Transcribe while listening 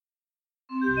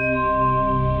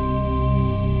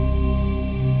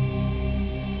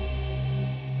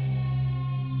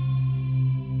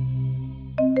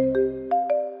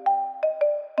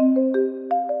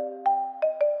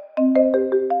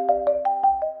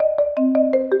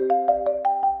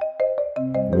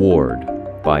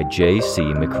Ward by J.C.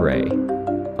 McRae.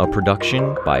 A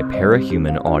production by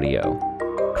Parahuman Audio.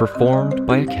 Performed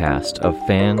by a cast of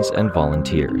fans and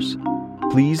volunteers.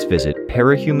 Please visit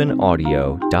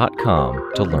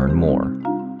parahumanaudio.com to learn more.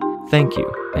 Thank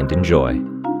you and enjoy.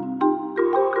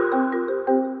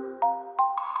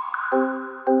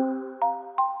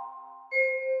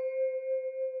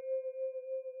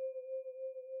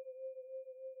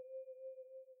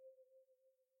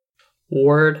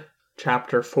 Ward,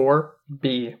 Chapter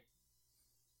 4B.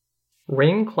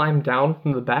 Rain climbed down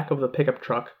from the back of the pickup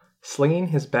truck, slinging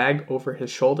his bag over his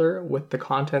shoulder with the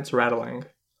contents rattling.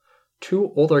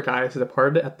 Two older guys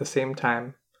departed at the same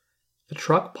time. The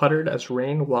truck puttered as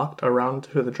Rain walked around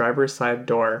to the driver's side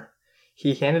door.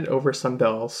 He handed over some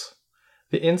bills.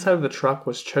 The inside of the truck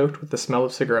was choked with the smell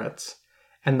of cigarettes,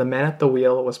 and the man at the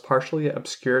wheel was partially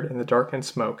obscured in the darkened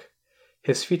smoke,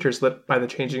 his features lit by the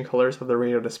changing colors of the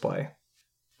radio display.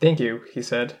 "Thank you," he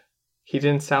said. He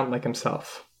didn't sound like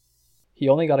himself. He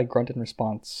only got a grunt in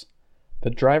response. The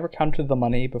driver counted the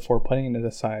money before putting it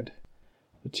aside.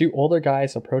 The two older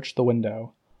guys approached the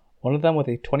window, one of them with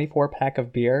a 24-pack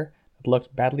of beer that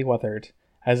looked badly weathered,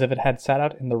 as if it had sat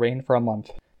out in the rain for a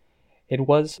month. It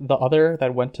was the other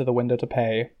that went to the window to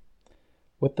pay.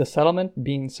 With the settlement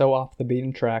being so off the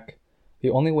beaten track, the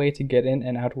only way to get in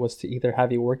and out was to either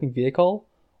have a working vehicle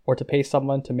or to pay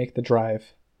someone to make the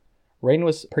drive. Rain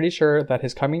was pretty sure that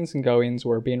his comings and goings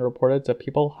were being reported to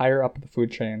people higher up the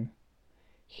food chain.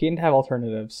 He didn't have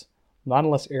alternatives, not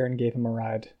unless Aaron gave him a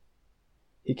ride.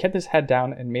 He kept his head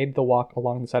down and made the walk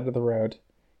along the side of the road.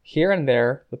 Here and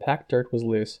there, the packed dirt was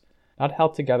loose, not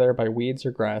held together by weeds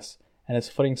or grass, and his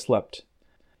footing slipped.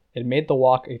 It made the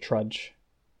walk a trudge.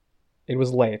 It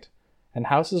was late, and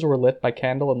houses were lit by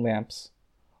candle and lamps.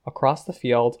 Across the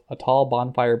field, a tall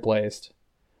bonfire blazed.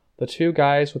 The two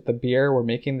guys with the beer were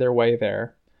making their way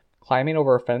there, climbing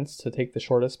over a fence to take the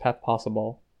shortest path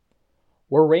possible.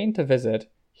 Were Rain to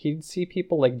visit, he'd see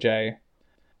people like Jay,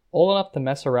 old enough to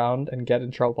mess around and get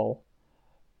in trouble,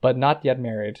 but not yet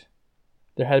married.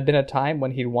 There had been a time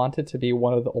when he'd wanted to be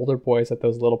one of the older boys at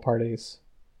those little parties.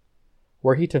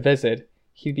 Were he to visit,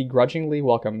 he'd be grudgingly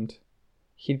welcomed.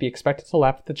 He'd be expected to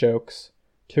laugh at the jokes,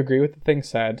 to agree with the things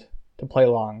said, to play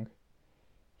along.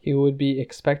 He would be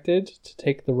expected to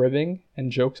take the ribbing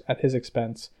and jokes at his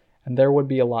expense, and there would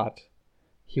be a lot.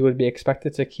 He would be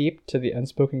expected to keep to the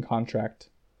unspoken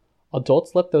contract.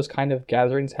 Adults let those kind of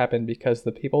gatherings happen because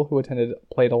the people who attended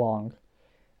played along.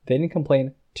 They didn't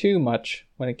complain too much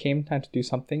when it came time to do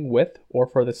something with or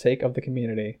for the sake of the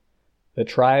community. The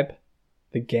tribe,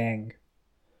 the gang.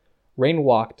 Rain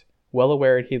walked, well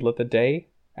aware he'd let the day,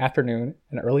 afternoon,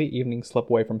 and early evening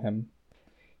slip away from him.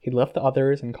 He'd left the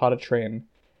others and caught a train,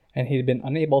 and he'd been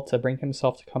unable to bring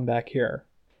himself to come back here.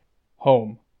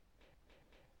 Home.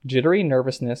 Jittery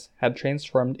nervousness had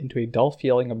transformed into a dull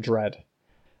feeling of dread.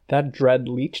 That dread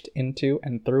leached into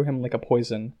and through him like a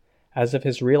poison, as if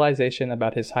his realization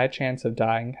about his high chance of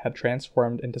dying had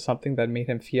transformed into something that made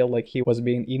him feel like he was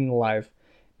being eaten alive,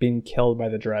 being killed by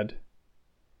the dread.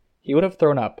 He would have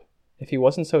thrown up, if he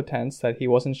wasn't so tense that he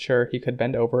wasn't sure he could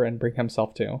bend over and bring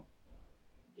himself to.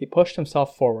 He pushed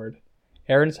himself forward.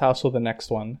 Aaron's house was the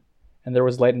next one, and there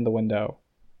was light in the window.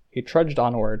 He trudged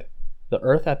onward, the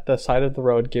earth at the side of the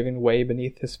road giving way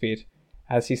beneath his feet.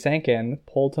 As he sank in,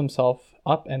 pulled himself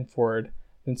up and forward,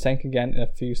 then sank again a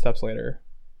few steps later.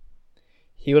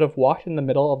 He would have walked in the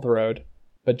middle of the road,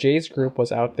 but Jay's group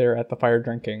was out there at the fire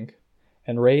drinking,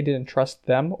 and Ray didn't trust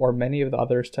them or many of the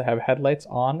others to have headlights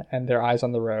on and their eyes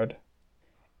on the road.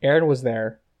 Erin was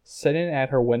there, sitting at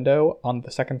her window on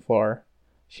the second floor.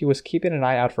 She was keeping an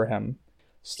eye out for him,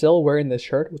 still wearing the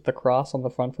shirt with the cross on the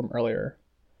front from earlier.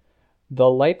 The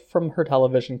light from her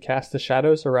television cast the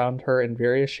shadows around her in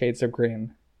various shades of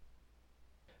green.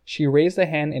 She raised a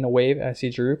hand in a wave as he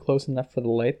drew close enough for the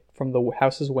light from the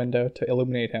house's window to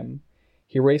illuminate him.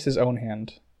 He raised his own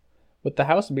hand. With the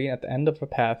house being at the end of a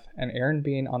path and Erin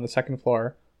being on the second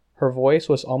floor, her voice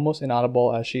was almost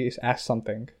inaudible as she asked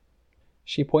something.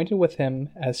 She pointed with him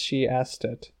as she asked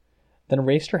it, then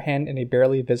raised her hand in a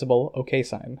barely visible OK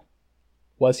sign.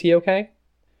 Was he okay?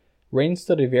 Rain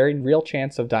stood a very real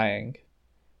chance of dying.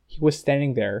 He was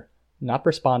standing there, not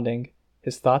responding,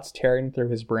 his thoughts tearing through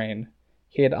his brain.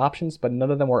 He had options, but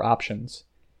none of them were options.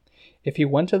 If he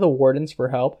went to the wardens for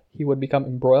help, he would become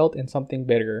embroiled in something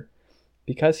bigger,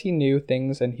 because he knew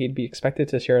things and he'd be expected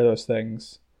to share those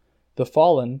things. The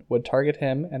Fallen would target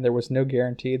him, and there was no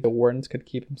guarantee the wardens could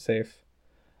keep him safe.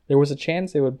 There was a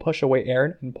chance they would push away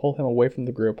Aaron and pull him away from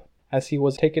the group, as he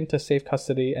was taken to safe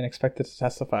custody and expected to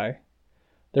testify.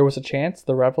 There was a chance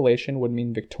the revelation would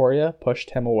mean Victoria pushed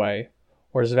him away,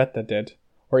 or Sveta did,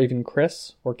 or even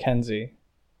Chris or Kenzie.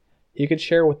 He could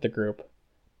share with the group,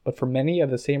 but for many of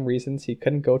the same reasons he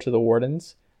couldn't go to the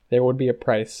wardens, there would be a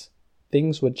price.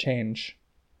 Things would change.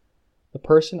 The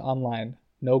person online,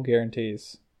 no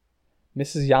guarantees.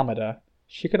 Mrs. Yamada,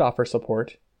 she could offer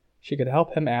support. She could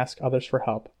help him ask others for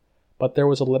help, but there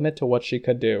was a limit to what she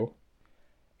could do.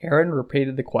 Erin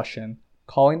repeated the question,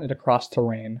 calling it across to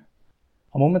Rain.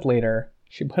 A moment later,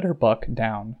 she put her book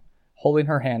down, holding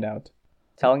her hand out,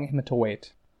 telling him to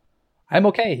wait. "I'm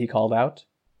okay," he called out.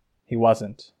 He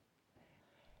wasn't.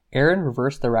 Erin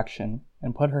reversed direction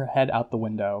and put her head out the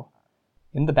window.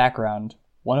 In the background,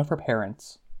 one of her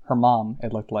parents, her mom,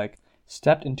 it looked like,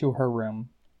 stepped into her room,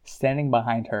 standing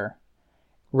behind her.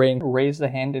 Rain raised a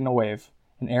hand in a wave,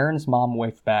 and Erin's mom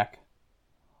waved back.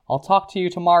 "I'll talk to you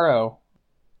tomorrow,"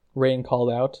 Rain called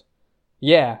out.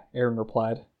 "Yeah," Erin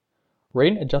replied.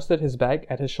 Rain adjusted his bag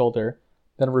at his shoulder,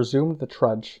 then resumed the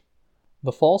trudge.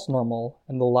 The false normal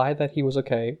and the lie that he was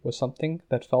okay was something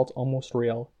that felt almost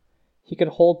real. He could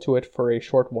hold to it for a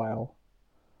short while.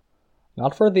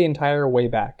 Not for the entire way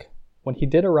back. When he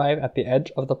did arrive at the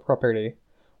edge of the property,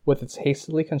 with its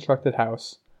hastily constructed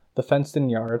house, the fenced-in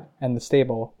yard, and the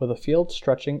stable with a field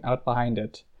stretching out behind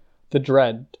it, the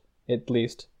dread, at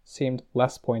least, seemed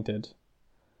less pointed.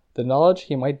 The knowledge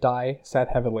he might die sat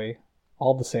heavily,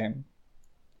 all the same.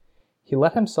 He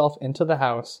let himself into the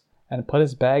house and put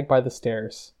his bag by the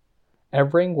stairs.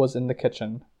 Evering was in the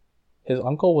kitchen. His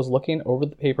uncle was looking over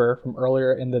the paper from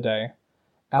earlier in the day.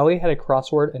 Allie had a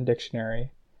crossword and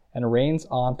dictionary, and Rain's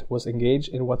aunt was engaged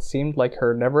in what seemed like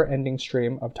her never-ending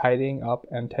stream of tidying up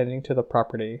and tending to the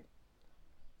property.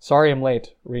 "Sorry I'm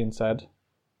late," Rain said.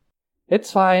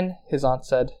 "It's fine," his aunt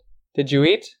said. "Did you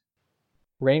eat?"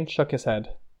 Rain shook his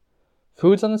head.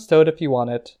 "Food's on the stove if you want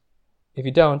it. If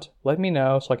you don't, let me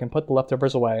know so I can put the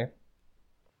leftovers away."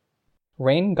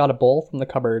 Rain got a bowl from the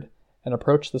cupboard and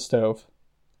approached the stove.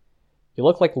 "You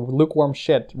look like lukewarm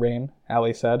shit, Rain,"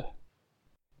 Allie said.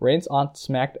 Rain's aunt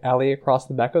smacked Allie across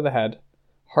the back of the head,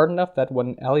 hard enough that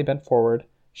when Allie bent forward,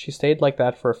 she stayed like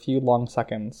that for a few long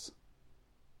seconds.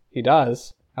 "He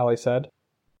does," Allie said.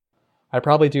 "I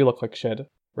probably do look like shit,"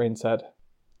 Rain said.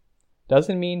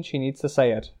 "Doesn't mean she needs to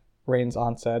say it," Rain's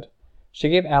aunt said. She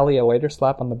gave Allie a later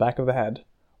slap on the back of the head,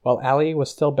 while Allie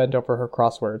was still bent over her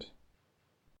crossword.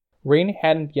 Rain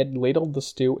hadn't yet ladled the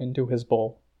stew into his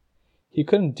bowl. He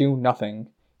couldn't do nothing.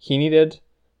 He needed,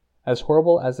 as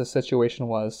horrible as the situation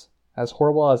was, as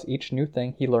horrible as each new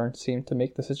thing he learned seemed to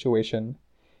make the situation,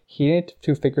 he needed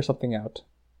to figure something out.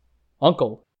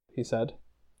 "Uncle," he said.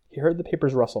 He heard the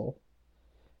papers rustle.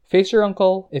 "Face your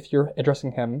uncle if you're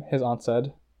addressing him," his aunt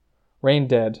said. Rain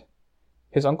did.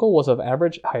 His uncle was of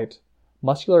average height,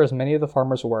 muscular as many of the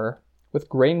farmers were, with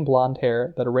graying blonde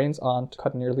hair that Rain's aunt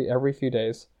cut nearly every few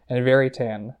days, and very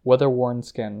tan, weather-worn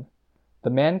skin. The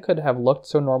man could have looked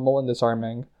so normal and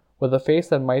disarming, with a face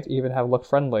that might even have looked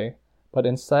friendly, but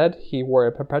instead he wore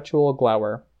a perpetual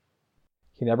glower.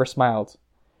 He never smiled,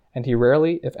 and he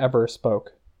rarely, if ever,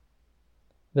 spoke.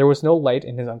 There was no light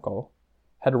in his uncle.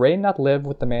 Had Rain not lived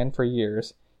with the man for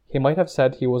years, he might have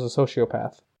said he was a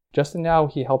sociopath. Just now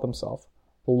he held himself,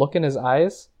 the look in his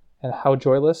eyes, and how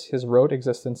joyless his road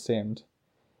existence seemed.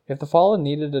 If the fallen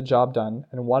needed a job done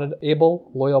and wanted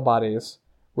able, loyal bodies,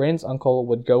 Rain's uncle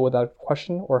would go without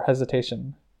question or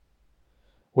hesitation.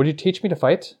 "Would you teach me to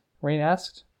fight?" Rain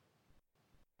asked.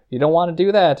 "You don't want to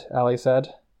do that," Allie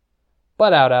said.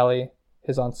 "Butt out, Allie,"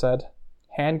 his aunt said,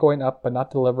 hand going up but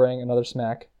not delivering another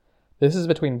smack. "This is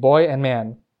between boy and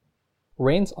man."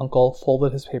 Rain's uncle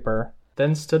folded his paper,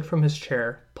 then stood from his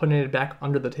chair, putting it back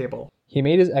under the table. He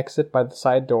made his exit by the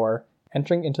side door,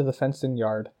 entering into the fenced-in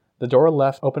yard, the door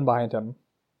left open behind him.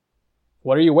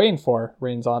 "What are you waiting for?"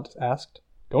 Rain's aunt asked.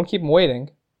 "Don't keep him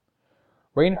waiting."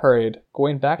 Rain hurried,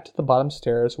 going back to the bottom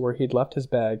stairs where he'd left his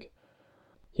bag.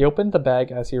 He opened the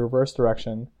bag as he reversed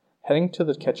direction, heading to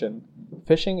the kitchen,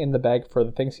 fishing in the bag for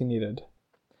the things he needed.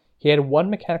 He had one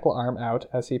mechanical arm out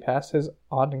as he passed his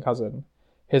aunt and cousin.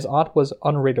 His aunt was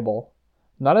unreadable.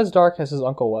 Not as dark as his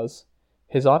uncle was.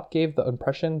 His aunt gave the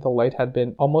impression the light had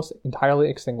been almost entirely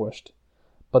extinguished.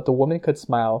 But the woman could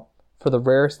smile, for the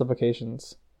rarest of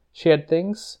occasions. She had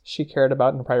things she cared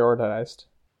about and prioritized.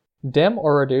 Dim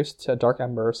or reduced to dark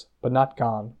embers, but not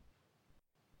gone.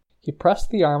 He pressed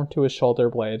the arm to his shoulder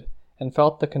blade and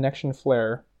felt the connection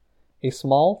flare. A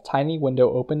small, tiny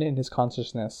window opened in his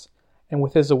consciousness, and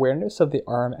with his awareness of the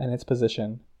arm and its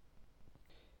position.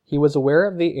 He was aware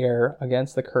of the air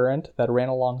against the current that ran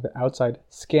along the outside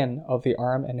skin of the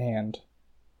arm and hand.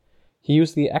 He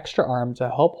used the extra arm to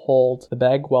help hold the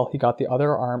bag while he got the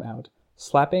other arm out,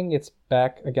 slapping its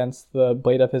back against the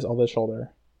blade of his other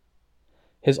shoulder.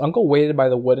 His uncle waited by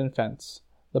the wooden fence,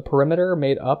 the perimeter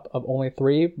made up of only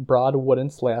 3 broad wooden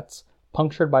slats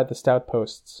punctured by the stout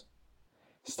posts.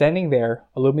 Standing there,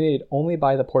 illuminated only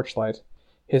by the porch light,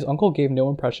 his uncle gave no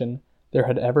impression there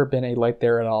had ever been a light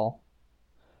there at all.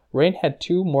 Rain had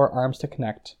 2 more arms to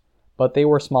connect, but they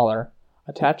were smaller,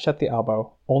 attached at the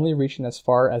elbow, only reaching as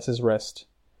far as his wrist.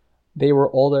 They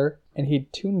were older, and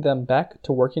he'd tuned them back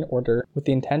to working order with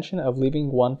the intention of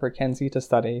leaving one for Kenzie to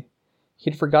study.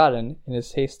 He'd forgotten in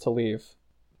his haste to leave.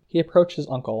 He approached his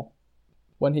uncle.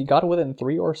 When he got within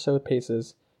 3 or so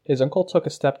paces, his uncle took a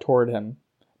step toward him.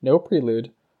 No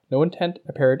prelude, no intent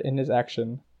appeared in his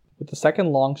action. With the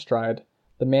second long stride,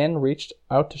 the man reached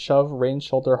out to shove Rain's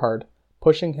shoulder hard,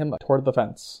 pushing him toward the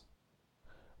fence.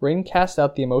 Rain cast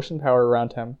out the emotion power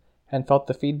around him and felt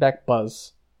the feedback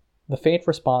buzz, the faint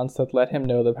response that let him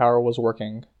know the power was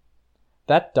working.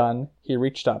 That done, he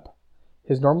reached up.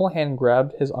 His normal hand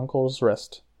grabbed his uncle's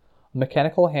wrist. A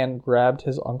mechanical hand grabbed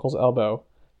his uncle's elbow,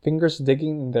 fingers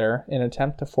digging in there in an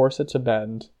attempt to force it to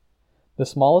bend. The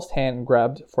smallest hand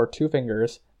grabbed for 2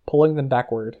 fingers, pulling them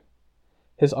backward.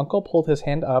 His uncle pulled his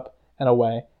hand up and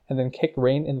away, and then kicked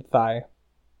Rain in the thigh.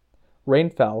 Rain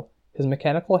fell. His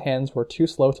mechanical hands were too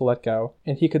slow to let go,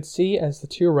 and he could see as the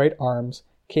 2 right arms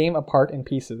came apart in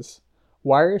pieces,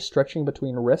 wires stretching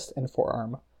between wrist and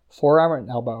forearm and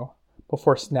elbow,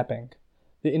 before snapping.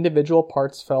 The individual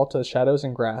parts fell to the shadows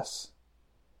and grass.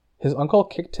 His uncle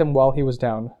kicked him while he was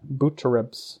down, boot to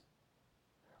ribs.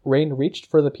 Rain reached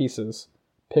for the pieces,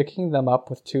 picking them up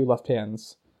with 2 left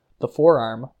hands. The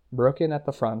forearm, broken at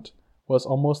the front, was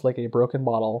almost like a broken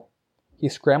bottle. He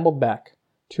scrambled back,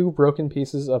 2 broken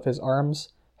pieces of his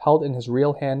arms held in his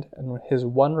real hand and his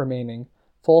one remaining,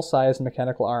 full-sized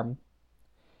mechanical arm.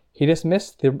 He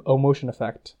dismissed the emotion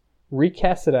effect,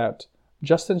 recast it out,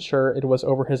 just ensure it was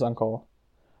over his uncle.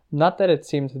 Not that it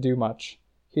seemed to do much.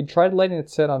 He'd tried letting it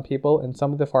sit on people and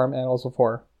some of the farm animals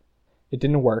before. It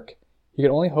didn't work. He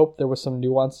could only hope there was some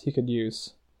nuance he could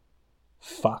use.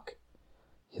 Fuck.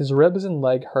 His ribs and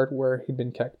leg hurt where he'd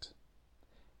been kicked.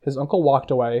 His uncle walked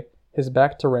away, his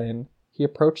back to Rain. He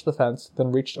approached the fence,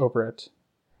 then reached over it.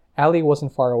 Allie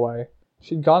wasn't far away.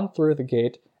 She'd gone through the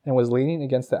gate and was leaning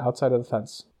against the outside of the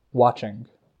fence, watching.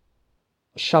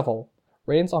 A shovel.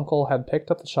 Rain's uncle had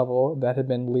picked up the shovel that had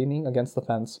been leaning against the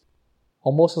fence,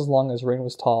 almost as long as Rain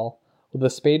was tall, with a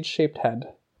spade-shaped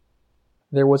head.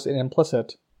 There was an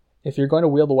implicit, if you're going to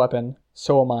wield a weapon,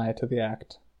 so am I, to the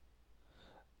act.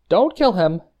 Don't kill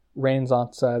him, Rain's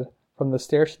aunt said, from the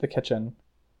stairs to the kitchen.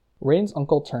 Rain's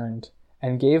uncle turned,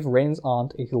 and gave Rain's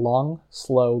aunt a long,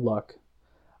 slow look.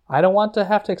 I don't want to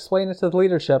have to explain it to the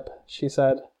leadership, she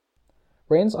said.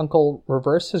 Rain's uncle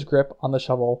reversed his grip on the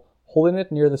shovel, holding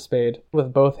it near the spade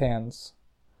with both hands.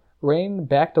 Rain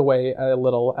backed away a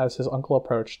little as his uncle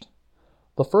approached.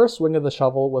 The first swing of the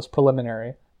shovel was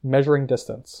preliminary, measuring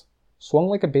distance. Swung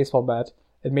like a baseball bat,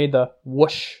 it made the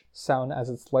whoosh sound as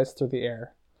it sliced through the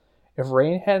air. If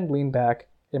Rain hadn't leaned back,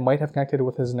 it might have connected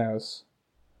with his nose.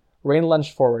 Rain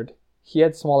lunged forward. He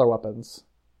had smaller weapons.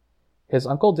 His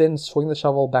uncle didn't swing the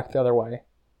shovel back the other way.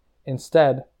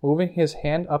 Instead, moving his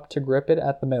hand up to grip it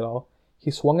at the middle,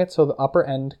 he swung it so the upper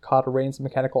end caught Rain's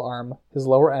mechanical arm, his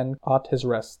lower end caught his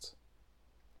wrist.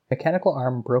 The mechanical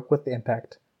arm broke with the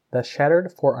impact, the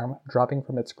shattered forearm dropping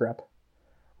from its grip.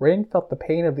 Rain felt the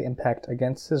pain of the impact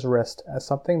against his wrist as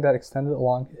something that extended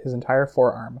along his entire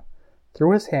forearm,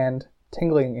 through his hand,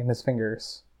 tingling in his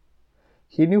fingers.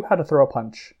 He knew how to throw a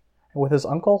punch, and with his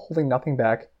uncle holding nothing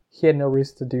back, he had no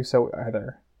reason to do so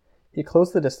either. He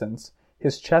closed the distance,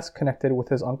 his chest connected with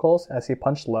his uncle's as he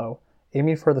punched low,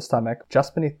 aiming for the stomach,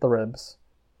 just beneath the ribs.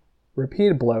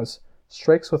 Repeated blows,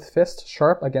 strikes with fist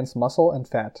sharp against muscle and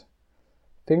fat.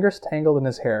 Fingers tangled in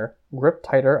his hair, gripped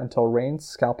tighter until Rain's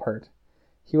scalp hurt.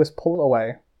 He was pulled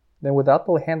away. Then without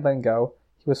the hand letting go,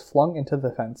 he was flung into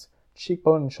the fence,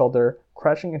 cheekbone and shoulder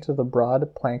crashing into the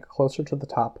broad plank closer to the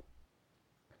top.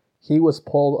 He was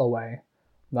pulled away,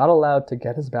 not allowed to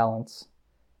get his balance,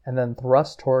 and then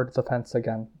thrust toward the fence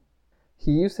again.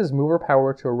 He used his mover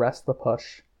power to arrest the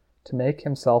push, to make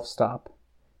himself stop.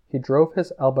 He drove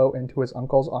his elbow into his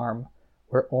uncle's arm,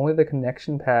 where only the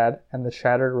connection pad and the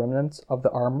shattered remnants of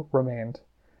the arm remained,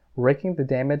 raking the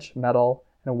damaged metal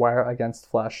and wire against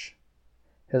flesh.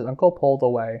 His uncle pulled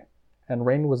away, and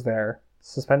Rain was there,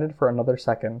 suspended for another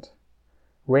second.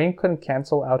 Rain couldn't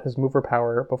cancel out his mover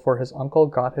power before his uncle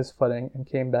got his footing and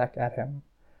came back at him,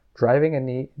 driving a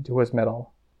knee into his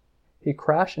middle. He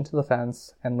crashed into the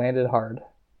fence and landed hard.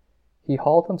 He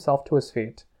hauled himself to his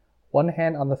feet, one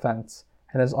hand on the fence,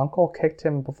 and his uncle kicked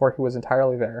him before he was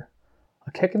entirely there.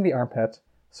 A kick in the armpit,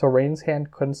 so Rain's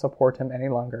hand couldn't support him any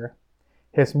longer.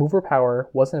 His mover power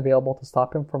wasn't available to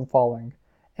stop him from falling,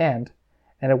 and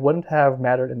and it wouldn't have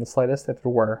mattered in the slightest if it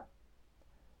were.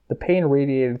 The pain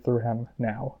radiated through him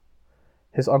now.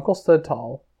 His uncle stood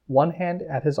tall, one hand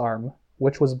at his arm,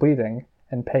 which was bleeding,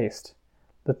 and paced.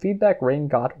 The feedback Rain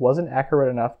got wasn't accurate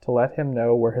enough to let him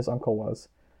know where his uncle was,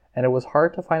 and it was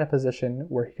hard to find a position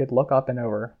where he could look up and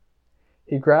over.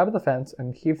 He grabbed the fence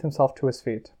and heaved himself to his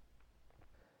feet.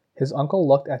 His uncle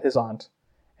looked at his aunt,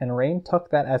 and Rain took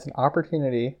that as an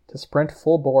opportunity to sprint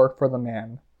full bore for the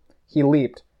man. He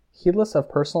leaped, heedless of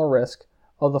personal risk,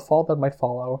 of the fall that might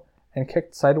follow, and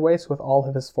kicked sideways with all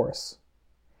of his force.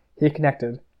 He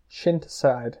connected, shin to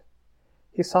side.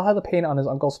 He saw the pain on his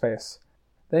uncle's face.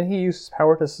 Then he used his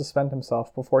power to suspend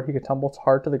himself before he could tumble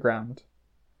hard to the ground.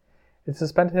 It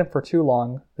suspended him for too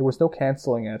long, there was no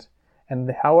canceling it, and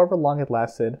however long it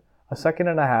lasted, a second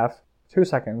and a half, 2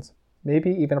 seconds, maybe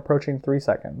even approaching 3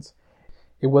 seconds,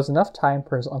 it was enough time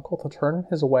for his uncle to turn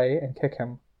his way and kick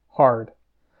him, hard.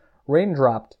 Rain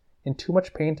dropped, in too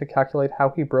much pain to calculate how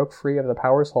he broke free of the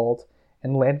power's hold,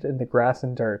 and landed in the grass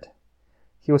and dirt.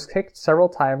 He was kicked several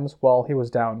times while he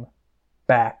was down.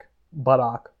 Back,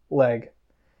 buttock, leg.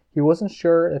 He wasn't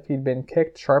sure if he'd been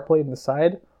kicked sharply in the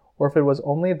side, or if it was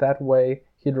only that way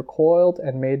he'd recoiled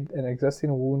and made an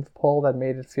existing wound pull that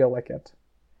made it feel like it.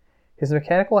 His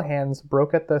mechanical hands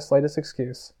broke at the slightest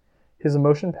excuse. His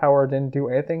emotion power didn't do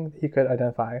anything he could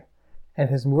identify, and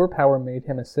his mover power made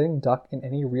him a sitting duck in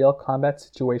any real combat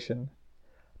situation.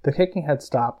 The kicking had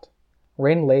stopped.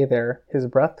 Rain lay there, his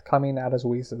breath coming out as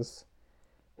wheezes.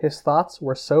 His thoughts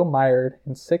were so mired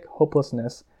in sick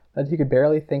hopelessness that he could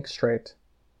barely think straight.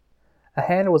 A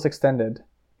hand was extended.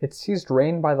 It seized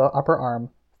Rain by the upper arm,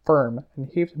 firm, and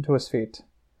heaved him to his feet.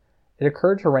 It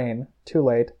occurred to Rain, too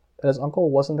late, that his uncle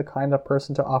wasn't the kind of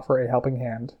person to offer a helping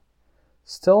hand.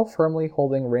 Still firmly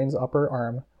holding Rain's upper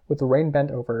arm, with Rain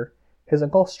bent over, his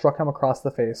uncle struck him across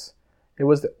the face. It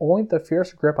was only the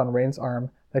fierce grip on Rain's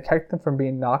arm that kept him from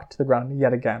being knocked to the ground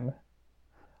yet again.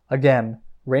 Again,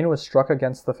 Rain was struck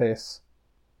against the face.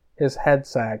 His head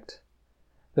sagged.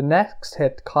 The next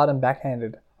hit caught him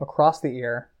backhanded, across the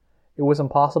ear. It was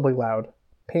impossibly loud,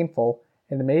 painful,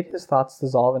 and it made his thoughts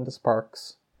dissolve into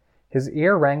sparks. His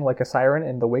ear rang like a siren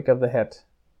in the wake of the hit.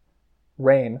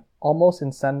 Rain, almost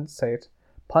insensate,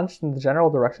 punched in the general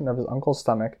direction of his uncle's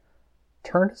stomach,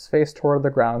 turned his face toward the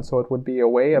ground so it would be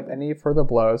away of any further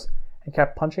blows, and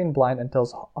kept punching blind until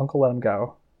his uncle let him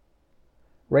go.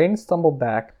 Rain stumbled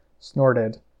back,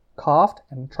 snorted, coughed,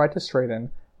 and tried to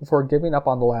straighten before giving up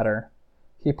on the ladder.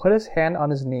 He put his hand on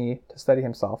his knee to steady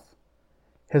himself.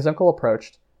 His uncle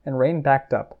approached, and Rain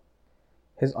backed up.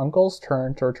 His uncle's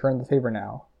turn to return the favor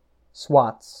now.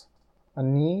 Swats. A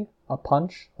knee, a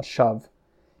punch, a shove.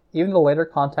 Even the later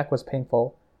contact was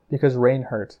painful, because Rain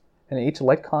hurt, and each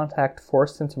light contact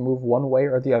forced him to move one way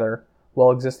or the other,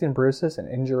 while existing bruises and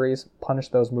injuries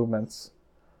punished those movements.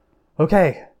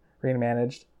 "Okay," Rain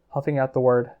managed, huffing out the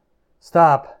word.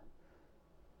 "Stop."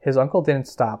 His uncle didn't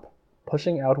stop,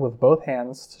 pushing out with both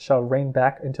hands to shove Rain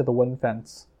back into the wooden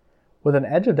fence. With an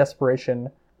edge of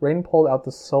desperation, Rain pulled out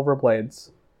the silver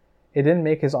blades. It didn't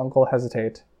make his uncle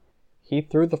hesitate. He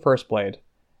threw the first blade,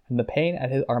 and the pain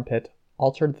at his armpit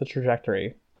altered the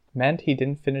trajectory, meant he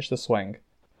didn't finish the swing.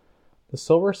 The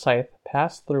silver scythe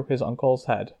passed through his uncle's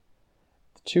head,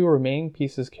 the two remaining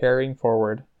pieces carrying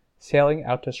forward, sailing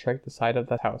out to strike the side of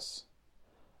the house.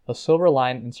 A silver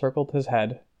line encircled his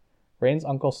head. Rain's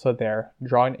uncle stood there,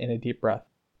 drawing in a deep breath.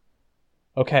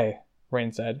 "Okay,"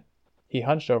 Rain said. He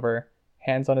hunched over,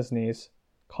 hands on his knees,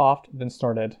 coughed, then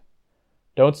snorted.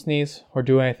 "Don't sneeze or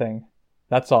do anything.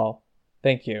 That's all.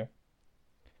 Thank you."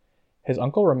 His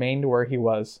uncle remained where he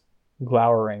was,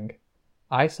 glowering,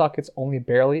 eye sockets only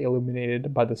barely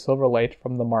illuminated by the silver light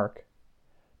from the mark.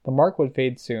 The mark would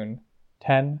fade soon.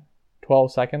 10,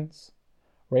 12 seconds.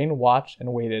 Rain watched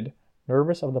and waited,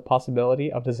 nervous of the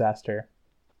possibility of disaster.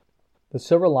 The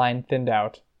silver line thinned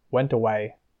out, went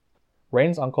away.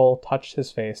 Rain's uncle touched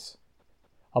his face.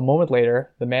 A moment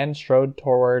later, the man strode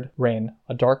toward Rain,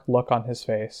 a dark look on his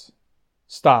face.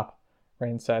 "Stop,"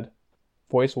 Rain said,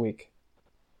 voice weak.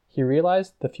 He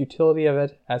realized the futility of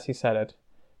it as he said it.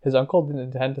 His uncle didn't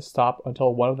intend to stop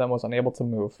until one of them was unable to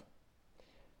move.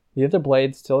 The other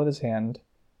blade still in his hand,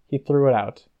 he threw it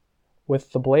out,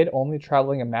 with the blade only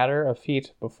traveling a matter of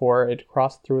feet before it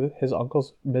crossed through his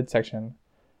uncle's midsection.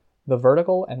 The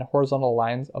vertical and horizontal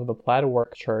lines of the plaid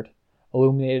work shirt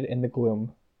illuminated in the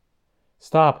gloom.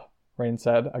 "Stop," Rain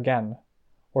said again,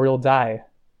 "or you'll die."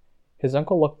 His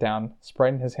uncle looked down,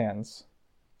 spreading his hands.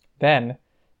 Then,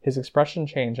 his expression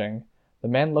changing, the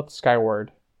man looked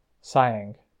skyward,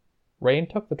 sighing. Rain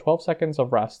took the 12 seconds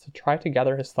of rest to try to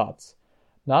gather his thoughts.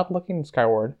 Not looking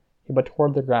skyward, but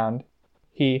toward the ground,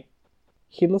 he,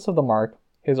 heedless of the mark,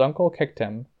 His uncle kicked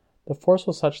him. The force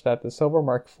was such that the silver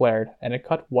mark flared, and it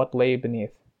cut what lay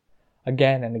beneath.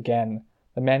 Again and again,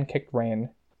 the man kicked Rain.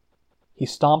 He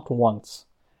stomped once,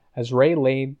 as Ray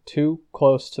lay too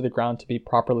close to the ground to be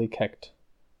properly kicked.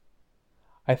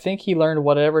 "I think he learned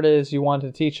whatever it is you wanted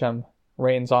to teach him,"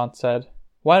 Rain's aunt said.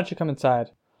 "Why don't you come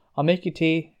inside? I'll make you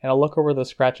tea, and I'll look over the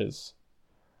scratches."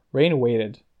 Rain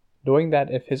waited, knowing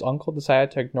that if his uncle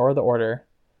decided to ignore the order,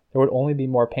 there would only be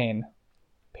more pain.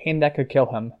 Pain that could kill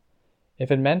him, if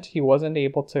it meant he wasn't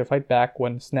able to fight back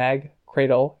when Snag,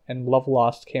 Cradle, and Love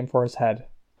Lost came for his head.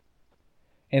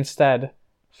 Instead,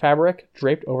 fabric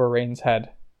draped over Rain's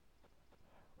head.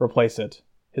 "Replace it,"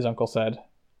 his uncle said.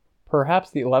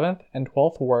 Perhaps the 11th and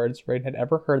 12th words Rain had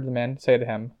ever heard the man say to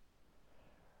him.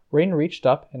 Rain reached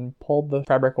up and pulled the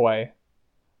fabric away.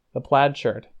 The plaid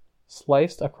shirt,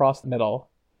 sliced across the middle.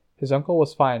 His uncle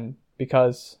was fine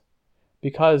because,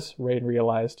 Rain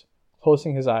realized,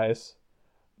 closing his eyes,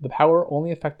 the power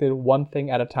only affected one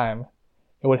thing at a time.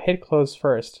 It would hit clothes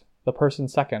first, the person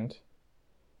second.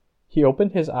 He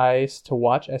opened his eyes to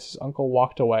watch as his uncle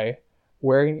walked away,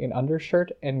 wearing an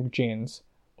undershirt and jeans,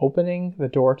 opening the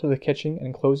door to the kitchen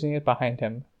and closing it behind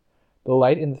him, the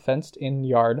light in the fenced-in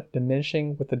yard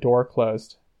diminishing with the door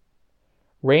closed.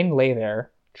 Rain lay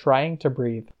there, trying to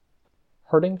breathe,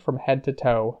 hurting from head to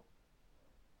toe.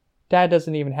 "Dad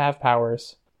doesn't even have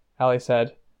powers," Allie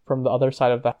said, from the other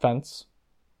side of the fence.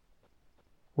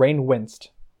 Rain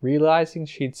winced, realizing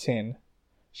she'd seen.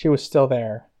 She was still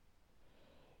there.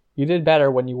 "You did better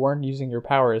when you weren't using your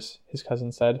powers," his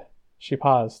cousin said. She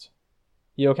paused.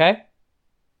 "You okay?"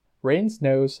 Rain's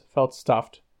nose felt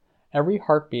stuffed, every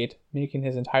heartbeat making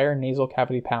his entire nasal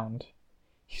cavity pound.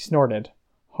 He snorted,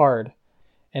 hard,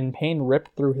 and pain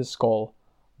ripped through his skull,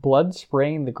 blood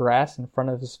spraying the grass in front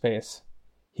of his face.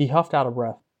 He huffed out a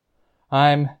breath.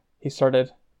 He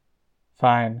started.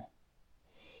 "Fine."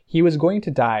 He was going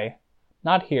to die.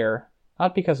 Not here,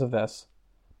 not because of this,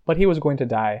 but he was going to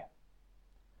die.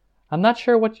 "I'm not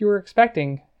sure what you were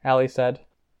expecting," Allie said.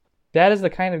 "Dad is the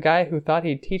kind of guy who thought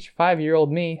he'd teach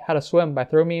 5-year-old me how to swim by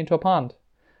throwing me into a pond.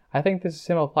 I think this is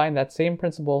him applying that same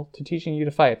principle to teaching you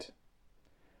to fight."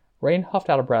 Rain huffed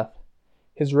out a breath.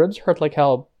 His ribs hurt like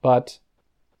hell, but...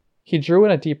 He drew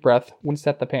in a deep breath, winced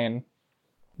at the pain.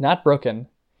 Not broken.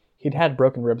 He'd had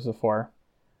broken ribs before.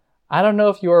 "I don't know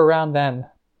if you were around then,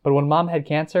 but when Mom had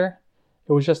cancer,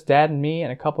 it was just Dad and me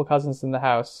and a couple cousins in the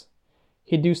house.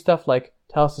 He'd do stuff like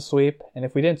tell us to sweep, and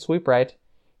if we didn't sweep right,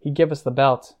 he'd give us the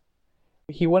belt.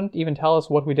 He wouldn't even tell us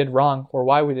what we did wrong or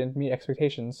why we didn't meet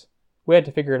expectations. We had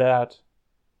to figure it out."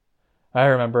 "I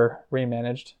remember," Rain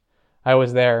managed. "I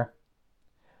was there."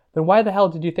 "Then why the hell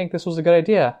did you think this was a good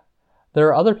idea? There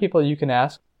are other people you can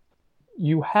ask.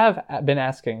 You have been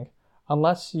asking.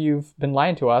 Unless you've been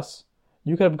lying to us,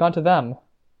 you could have gone to them."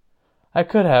 "I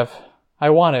could have. I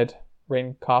wanted,"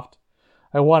 Rain coughed.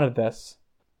 "I wanted this."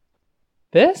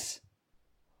 "This?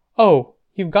 Oh,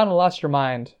 you've gone and lost your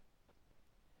mind."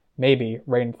 Maybe,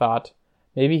 Rain thought.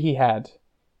 Maybe he had.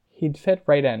 He'd fit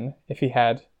right in, if he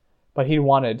had. But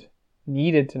he'd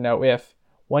needed to know if,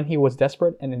 when he was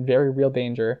desperate and in very real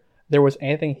danger, there was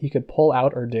anything he could pull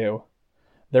out or do.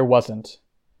 There wasn't.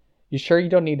 "You sure you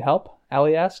don't need help?"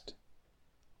 Allie asked.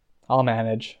 "I'll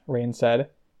manage," Rain said,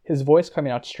 his voice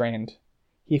coming out strained.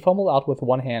 He fumbled out with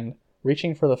one hand,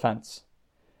 reaching for the fence.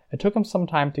 It took him some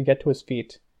time to get to his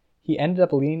feet. He ended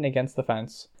up leaning against the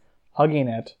fence, hugging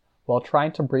it, while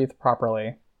trying to breathe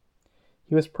properly.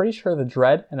 He was pretty sure the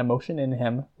dread and emotion in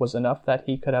him was enough that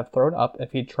he could have thrown up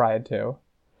if he'd tried to.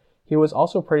 He was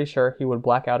also pretty sure he would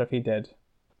black out if he did.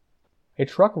 A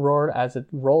truck roared as it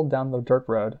rolled down the dirt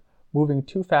road, moving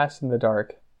too fast in the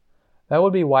dark. That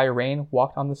would be why Rain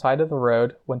walked on the side of the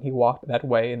road when he walked that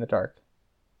way in the dark.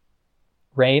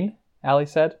 "Rain?" Allie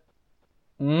said.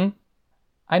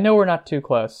 "I know we're not too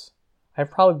close.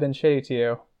 I've probably been shitty to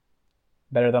you."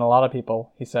 "Better than a lot of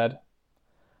people," he said.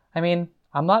 "I mean,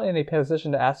 I'm not in a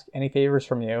position to ask any favors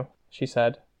from you," she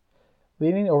said.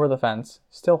 Leaning over the fence,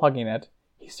 still hugging it,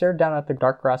 he stared down at the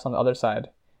dark grass on the other side.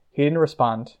 He didn't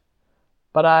respond.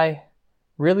 "But I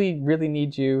really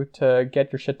need you to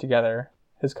get your shit together,"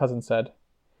 his cousin said.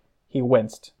 He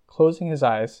winced, closing his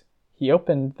eyes. He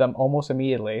opened them almost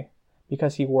immediately,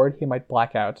 because he worried he might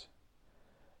black out.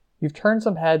 "You've turned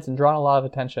some heads and drawn a lot of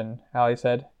attention," Allie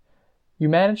said. "You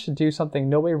managed to do something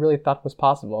nobody really thought was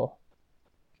possible.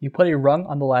 You put a rung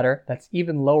on the ladder that's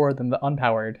even lower than the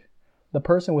unpowered, the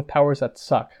person with powers that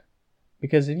suck.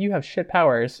 Because if you have shit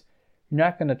powers, you're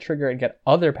not going to trigger and get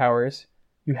other powers.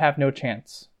 You have no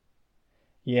chance."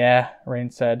 "Yeah,"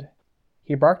 Rain said.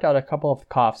 He barked out a couple of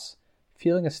coughs,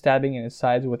 feeling a stabbing in his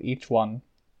sides with each one.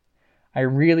 I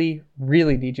really,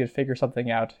 really need you to figure something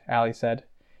out, Allie said.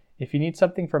 If you need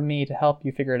something from me to help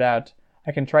you figure it out,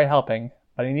 I can try helping,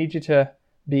 but I need you to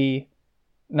be...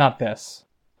 not this.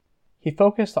 He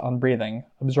focused on breathing,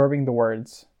 absorbing the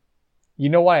words. You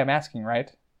know why I'm asking,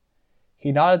 right?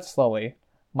 He nodded slowly,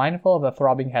 mindful of the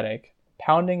throbbing headache,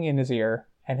 pounding in his ear,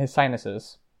 and his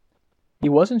sinuses. He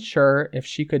wasn't sure if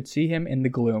she could see him in the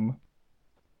gloom.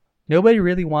 Nobody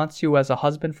really wants you as a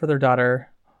husband for their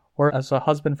daughter, or as a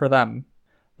husband for them.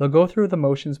 They'll go through the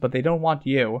motions, but they don't want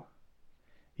you.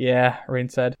 Yeah, Rain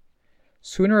said.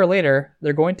 Sooner or later,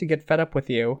 they're going to get fed up with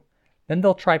you. Then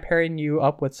they'll try pairing you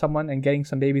up with someone and getting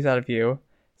some babies out of you.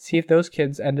 See if those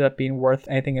kids ended up being worth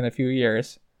anything in a few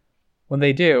years. When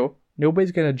they do,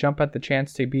 nobody's going to jump at the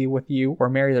chance to be with you or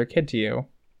marry their kid to you.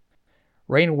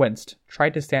 Rain winced,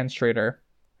 tried to stand straighter.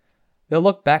 They'll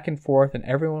look back and forth and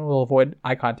everyone will avoid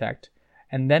eye contact,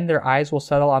 and then their eyes will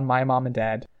settle on my mom and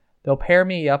dad. They'll pair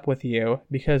me up with you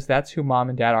because that's who mom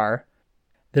and dad are.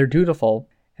 They're dutiful,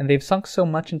 and they've sunk so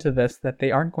much into this that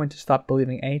they aren't going to stop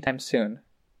believing anytime soon.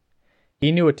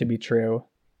 He knew it to be true.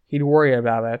 He'd worry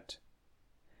about it.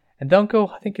 And don't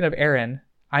go thinking of Erin.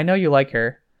 I know you like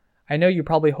her. I know you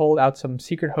probably hold out some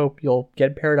secret hope you'll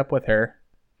get paired up with her.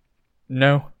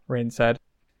 No, Rain said.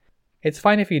 It's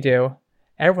fine if you do.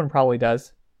 Everyone probably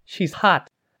does. She's hot.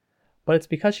 But it's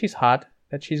because she's hot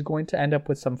that she's going to end up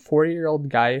with some 40-year-old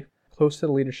guy close to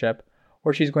the leadership,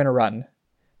 or she's going to run.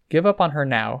 Give up on her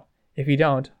now. If you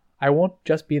don't, I won't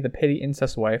just be the pity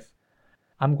incest wife.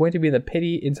 I'm going to be the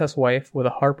pity incest wife with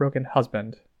a heartbroken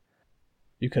husband.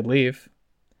 You could leave.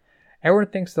 Everyone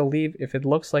thinks they'll leave if it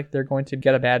looks like they're going to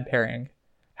get a bad pairing.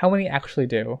 How many actually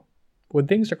do? When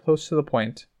things are close to the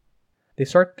point, they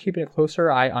start keeping a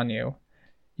closer eye on you.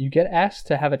 You get asked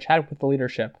to have a chat with the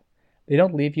leadership. They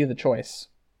don't leave you the choice.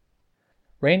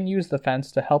 Rain used the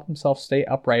fence to help himself stay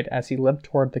upright as he limped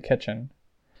toward the kitchen.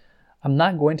 I'm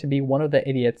not going to be one of the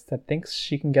idiots that thinks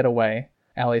she can get away,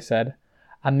 Allie said.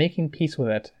 I'm making peace with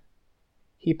it.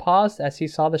 He paused as he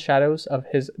saw the shadows of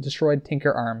his destroyed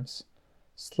Tinker arms.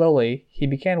 Slowly, he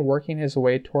began working his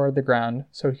way toward the ground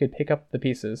so he could pick up the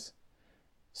pieces.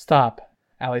 Stop,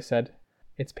 Allie said.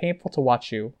 It's painful to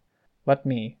watch you. Let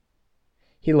me.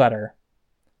 He let her.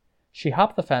 She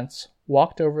hopped the fence,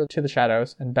 walked over to the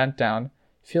shadows, and bent down,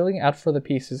 feeling out for the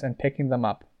pieces and picking them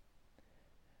up.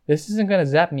 This isn't going to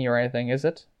zap me or anything, is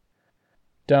it?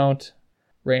 Don't.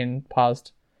 Rain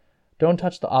paused. Don't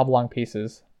touch the oblong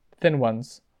pieces. Thin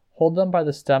ones. Hold them by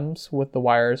the stems with the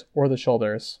wires or the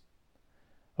shoulders.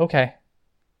 Okay.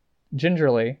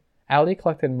 Gingerly, Allie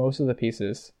collected most of the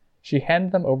pieces. She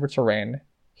handed them over to Rain.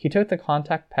 He took the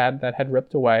contact pad that had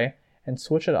ripped away and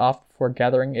switched it off before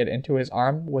gathering it into his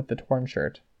arm with the torn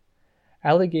shirt.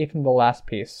 Allie gave him the last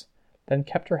piece, then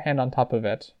kept her hand on top of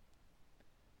it.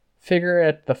 Figure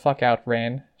it the fuck out,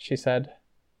 Rain, she said.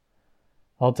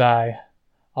 I'll die.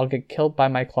 I'll get killed by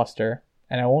my cluster,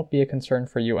 and I won't be a concern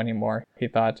for you anymore, he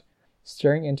thought,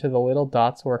 staring into the little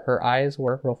dots where her eyes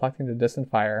were reflecting the distant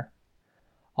fire.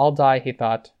 I'll die, he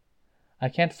thought. I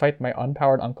can't fight my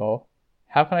unpowered uncle.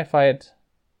 How can I fight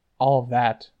all of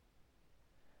that?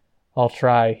 I'll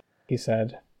try, he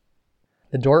said.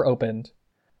 The door opened.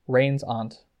 Rain's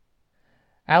aunt.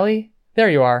 Allie, there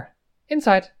you are.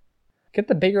 Inside. Get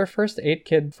the bigger first aid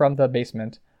kit from the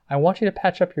basement. I want you to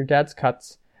patch up your dad's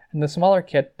cuts, and the smaller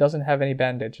kit doesn't have any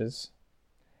bandages.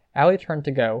 Allie turned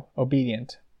to go,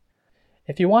 obedient.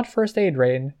 If you want first aid,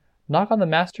 Rain, knock on the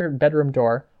master bedroom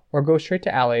door or go straight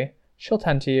to Allie. She'll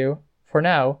tend to you. For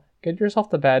now, get yourself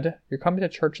to bed. You're coming to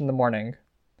church in the morning.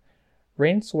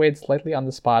 Rain swayed slightly on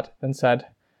the spot, then said,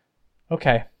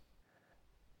 Okay.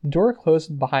 The door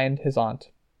closed behind his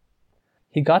aunt.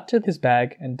 He got to his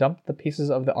bag and dumped the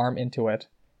pieces of the arm into it.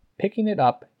 Picking it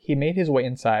up, he made his way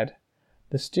inside.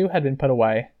 The stew had been put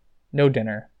away. No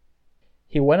dinner.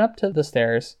 He went up to the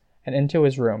stairs and into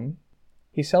his room.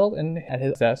 He settled in at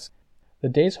his desk. The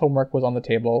day's homework was on the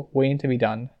table, waiting to be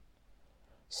done.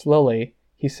 Slowly,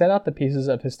 he set out the pieces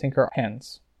of his Tinker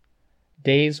hands.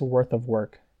 Days' worth of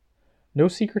work. No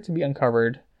secret to be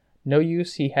uncovered. No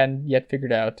use he hadn't yet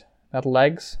figured out. Not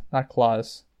legs, not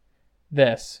claws.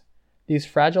 These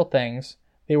fragile things,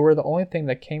 they were the only thing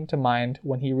that came to mind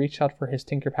when he reached out for his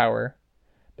Tinker power.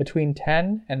 Between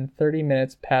 10 and 30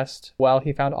 minutes passed while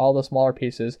he found all the smaller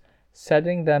pieces,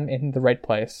 setting them in the right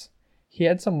place. He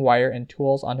had some wire and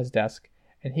tools on his desk,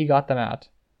 and he got them out.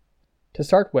 To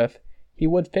start with, he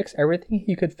would fix everything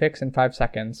he could fix in 5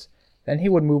 seconds, then he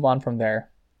would move on from there.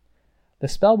 The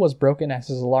spell was broken as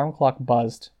his alarm clock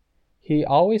buzzed. He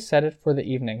always set it for the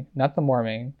evening, not the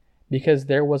morning, because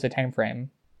there was a time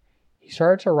frame. He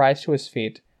started to rise to his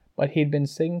feet, but he'd been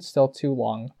sitting still too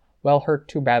long, well hurt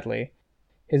too badly,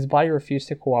 His body refused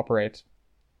to cooperate.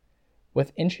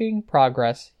 With inching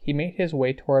progress, he made his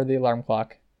way toward the alarm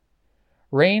clock.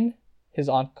 "Rain," his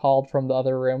aunt called from the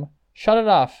other room. "Shut it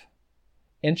off."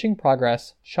 Inching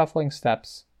progress, shuffling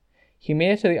steps. He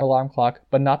made it to the alarm clock,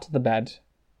 but not to the bed.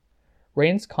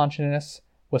 Rain's consciousness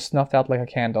was snuffed out like a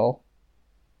candle.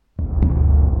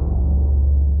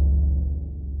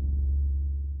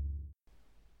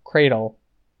 Cradle.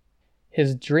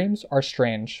 His dreams are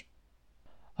strange.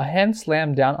 A hand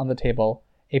slammed down on the table,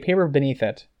 a paper beneath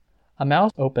it, a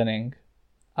mouth opening.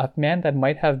 A man that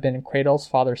might have been Cradle's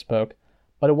father spoke,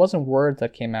 but it wasn't words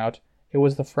that came out, it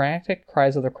was the frantic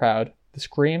cries of the crowd, the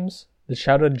screams, the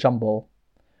shouted jumble.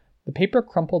 The paper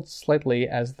crumpled slightly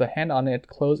as the hand on it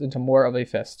closed into more of a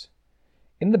fist.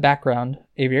 In the background,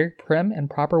 a very prim and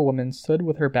proper woman stood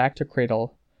with her back to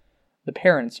Cradle. The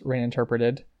parents, Rain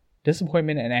interpreted.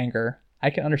 Disappointment and anger.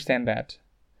 I can understand that.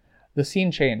 The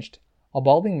scene changed. A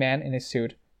balding man in a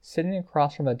suit, sitting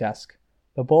across from the desk.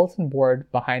 The bulletin board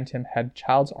behind him had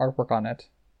child's artwork on it.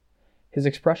 His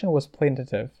expression was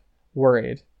plaintive,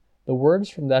 worried. The words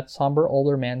from that somber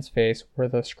older man's face were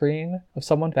the scream of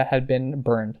someone that had been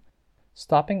burned,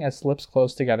 stopping as lips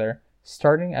closed together,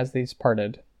 starting as these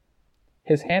parted.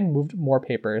 His hand moved more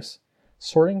papers,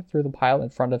 sorting through the pile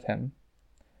in front of him.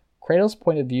 Cradle's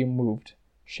point of view moved,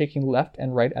 shaking left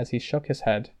and right as he shook his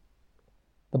head.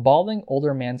 The balding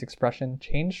older man's expression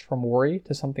changed from worry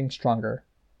to something stronger.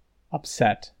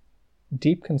 Upset.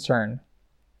 Deep concern.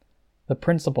 The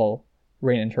principal,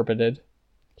 Rain interpreted.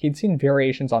 He'd seen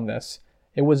variations on this.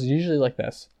 It was usually like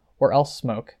this, or else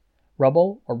smoke,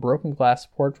 rubble, or broken glass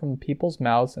poured from people's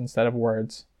mouths instead of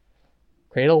words.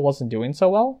 Cradle wasn't doing so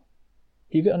well?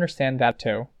 He could understand that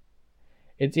too.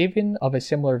 It's even of a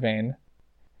similar vein.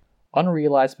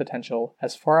 Unrealized potential,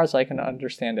 as far as I can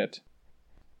understand it.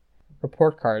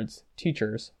 Report cards,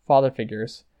 teachers, father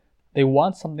figures. They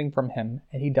want something from him,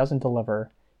 and he doesn't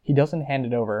deliver. He doesn't hand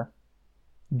it over.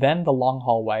 Then the long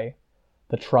hallway.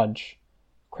 The trudge.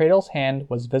 Cradle's hand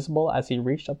was visible as he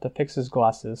reached up to fix his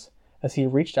glasses, as he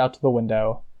reached out to the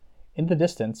window. In the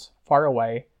distance, far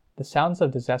away, the sounds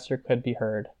of disaster could be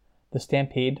heard. The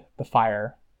stampede, the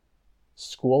fire.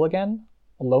 School again?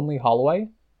 A lonely hallway?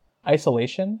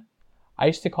 Isolation? I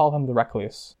used to call him the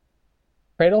recluse.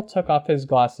 Cradle took off his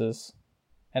glasses,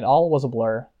 and all was a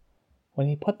blur. When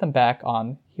he put them back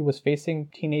on, he was facing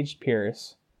teenage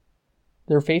peers.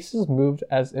 Their faces moved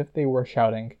as if they were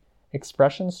shouting,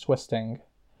 expressions twisting.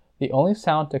 The only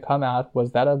sound to come out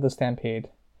was that of the stampede.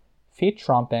 Feet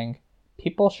tromping,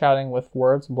 people shouting with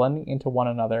words blending into one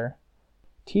another.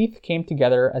 Teeth came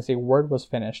together as a word was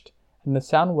finished, and the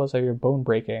sound was a bone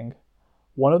breaking.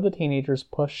 One of the teenagers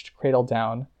pushed Cradle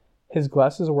down. His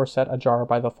glasses were set ajar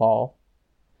by the fall.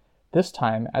 This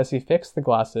time, as he fixed the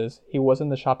glasses, he was in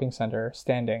the shopping center,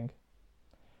 standing.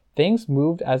 Things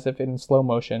moved as if in slow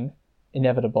motion,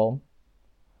 inevitable.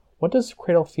 What does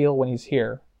Cradle feel when he's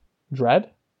here?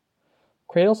 Dread?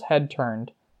 Cradle's head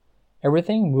turned,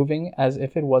 everything moving as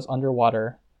if it was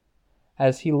underwater.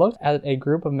 As he looked at a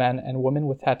group of men and women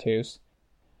with tattoos,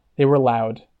 they were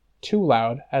loud, too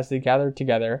loud, as they gathered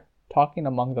together, talking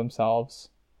among themselves.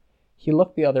 He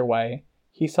looked the other way.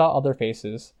 He saw other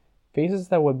faces, faces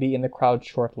that would be in the crowd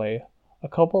shortly, a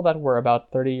couple that were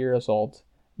about 30 years old,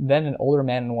 then an older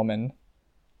man and woman.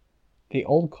 The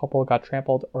old couple got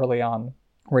trampled early on,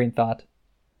 Rain thought.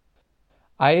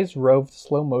 Eyes roved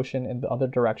slow motion in the other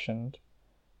direction.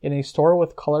 In a store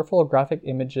with colorful graphic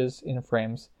images in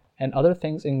frames, and other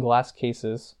things in glass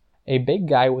cases, a big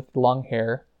guy with long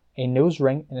hair, a nose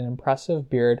ring, and an impressive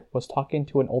beard was talking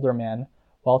to an older man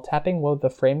while tapping one of the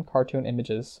framed cartoon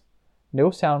images. No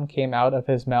sound came out of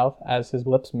his mouth as his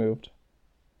lips moved.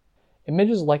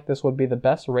 Images like this would be the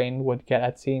best Rain would get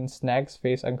at seeing Snag's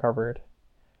face uncovered.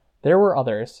 There were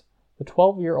others. The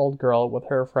 12-year-old girl with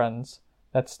her friends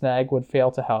that Snag would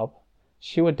fail to help.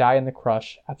 She would die in the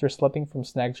crush after slipping from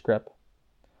Snag's grip.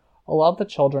 A lot of the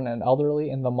children and elderly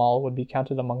in the mall would be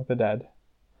counted among the dead.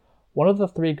 One of the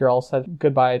 3 girls said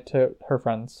goodbye to her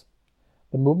friends.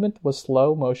 The movement was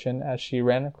slow motion as she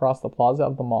ran across the plaza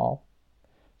of the mall.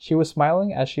 She was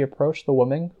smiling as she approached the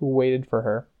woman who waited for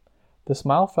her. The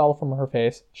smile fell from her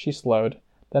face, she slowed,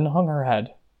 then hung her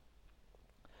head.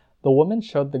 The woman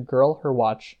showed the girl her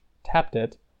watch, tapped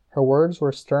it. Her words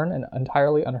were stern and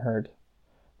entirely unheard.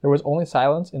 There was only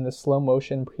silence in the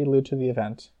slow-motion prelude to the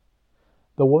event.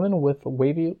 The woman with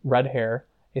wavy red hair,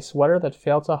 a sweater that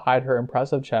failed to hide her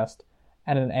impressive chest,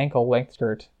 and an ankle-length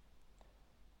skirt.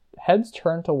 Heads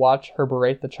turned to watch her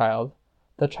berate the child.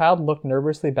 The child looked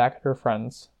nervously back at her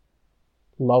friends.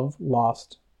 Love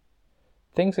lost.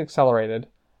 Things accelerated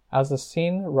as the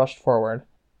scene rushed forward.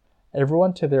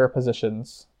 Everyone to their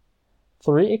positions.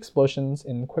 3 explosions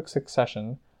in quick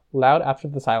succession, loud after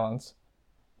the silence.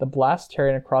 The blast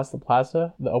tearing across the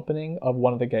plaza, the opening of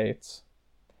one of the gates.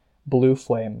 Blue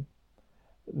flame.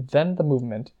 Then the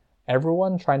movement,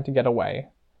 everyone trying to get away.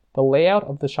 The layout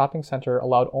of the shopping center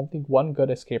allowed only one good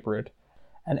escape route,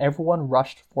 and everyone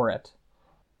rushed for it.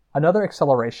 Another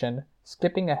acceleration,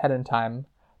 skipping ahead in time.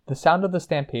 The sound of the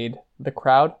stampede, the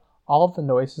crowd, all of the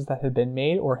noises that had been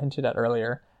made or hinted at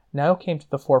earlier, now came to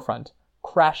the forefront,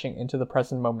 crashing into the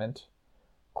present moment.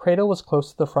 Cradle was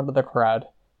close to the front of the crowd.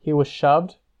 He was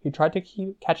shoved, he tried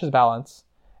to catch his balance,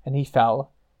 and he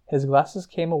fell. His glasses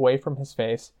came away from his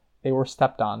face, they were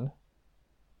stepped on.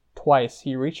 Twice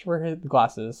he reached for his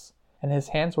glasses, and his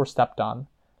hands were stepped on.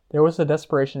 There was a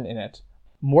desperation in it.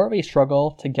 More of a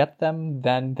struggle to get them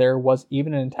than there was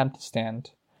even an attempt to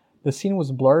stand. The scene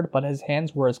was blurred, but his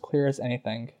hands were as clear as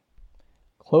anything.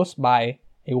 Close by,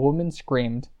 a woman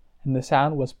screamed, and the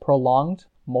sound was prolonged,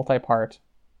 multi-part.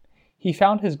 He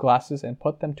found his glasses and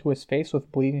put them to his face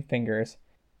with bleeding fingers.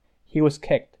 He was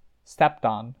kicked, stepped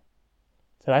on.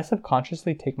 Did I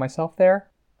subconsciously take myself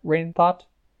there? Rain thought.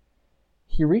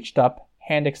 He reached up,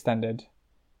 hand extended,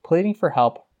 pleading for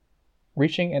help,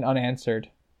 reaching and unanswered,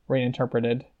 Rain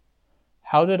interpreted.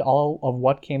 How did all of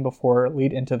what came before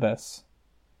lead into this?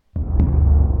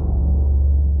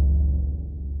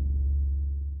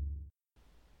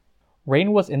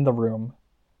 Rain was in the room.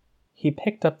 He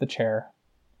picked up the chair.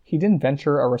 He didn't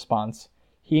venture a response.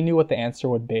 He knew what the answer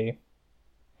would be.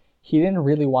 He didn't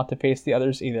really want to face the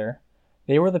others either.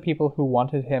 They were the people who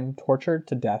wanted him tortured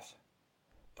to death.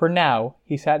 For now,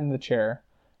 he sat in the chair.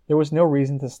 There was no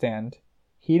reason to stand.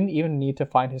 He didn't even need to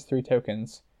find his 3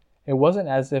 tokens. It wasn't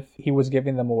as if he was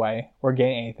giving them away, or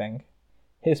gaining anything.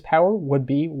 His power would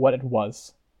be what it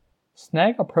was.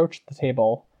 Snag approached the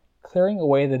table, clearing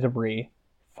away the debris,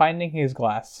 finding his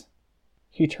glass.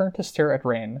 He turned to stare at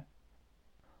Rain.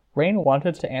 Rain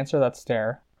wanted to answer that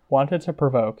stare, wanted to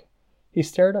provoke. He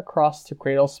stared across to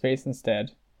Cradle's face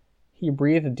instead. He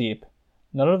breathed deep.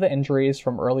 None of the injuries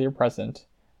from earlier present.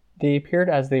 They appeared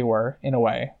as they were, in a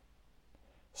way.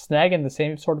 Snag in the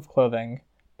same sort of clothing,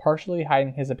 partially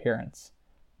hiding his appearance,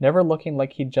 never looking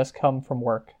like he'd just come from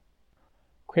work.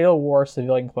 Cradle wore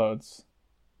civilian clothes.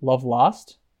 Love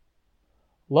Lost?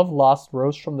 Love Lost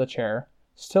rose from the chair,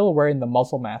 still wearing the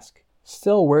muzzle mask,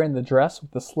 still wearing the dress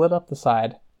with the slit up the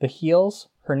side, the heels,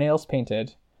 her nails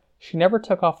painted. She never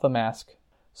took off the mask,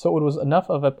 so it was enough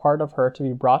of a part of her to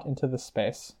be brought into this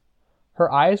space.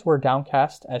 Her eyes were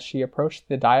downcast as she approached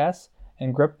the dais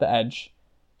and gripped the edge.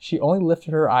 She only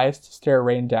lifted her eyes to stare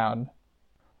Rain down.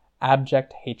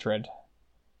 Abject hatred.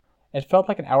 It felt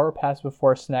like an hour passed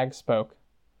before Snag spoke.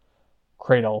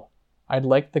 Cradle, I'd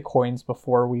like the coins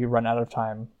before we run out of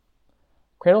time.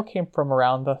 Cradle came from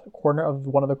around the corner of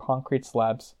one of the concrete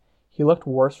slabs. He looked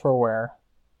worse for wear.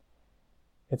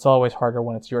 It's always harder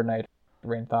when it's your night,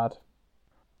 Rain thought.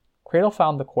 Cradle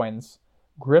found the coins,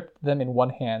 gripped them in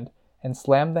one hand, and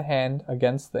slammed the hand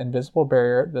against the invisible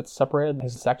barrier that separated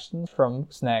his section from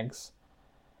Snag's.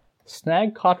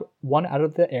 Snag caught one out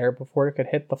of the air before it could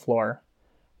hit the floor.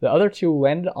 The other 2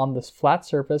 landed on the flat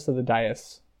surface of the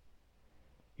dais.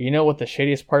 You know what the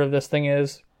shadiest part of this thing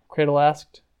is? Cradle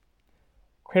asked.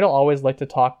 Cradle always liked to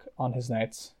talk on his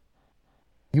nights.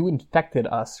 You infected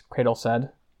us, Cradle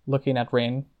said, looking at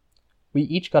Rain. We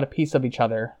each got a piece of each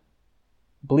other.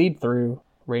 Bleed through,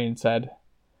 Rain said.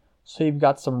 So you've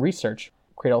got some research,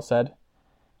 Cradle said.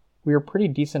 We were pretty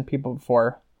decent people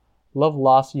before. Love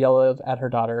Lost yelled at her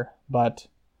daughter, but...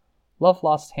 Love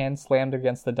Lost's hand slammed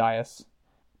against the dais.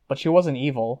 But she wasn't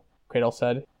evil, Cradle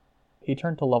said. He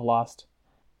turned to Love Lost.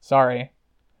 Sorry.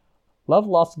 Love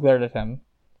Lost glared at him.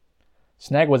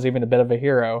 Snag was even a bit of a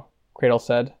hero, Cradle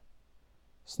said.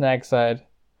 Snag sighed.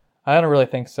 I don't really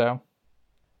think so.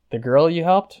 The girl you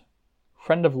helped?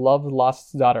 Friend of Love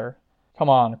Lost's daughter. Come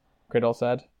on, Cradle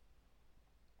said.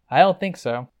 I don't think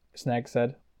so, Snag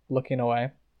said, looking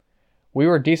away. We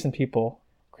were decent people,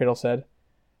 Cradle said,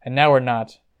 and now we're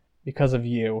not, because of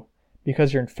you,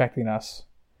 because you're infecting us.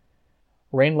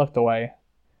 Rain looked away.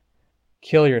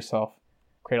 Kill yourself,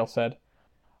 Cradle said.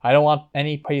 I don't want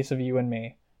any piece of you in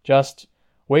me. Just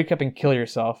wake up and kill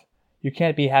yourself. You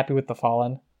can't be happy with the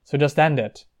fallen, so just end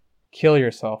it. Kill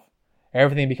yourself.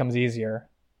 Everything becomes easier.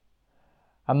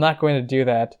 I'm not going to do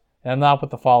that, and I'm not with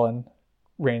the fallen,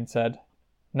 Rain said.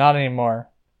 Not anymore.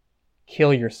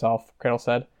 Kill yourself, Cradle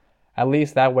said. At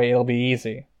least that way it'll be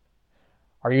easy.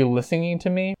 Are you listening to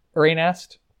me? Rain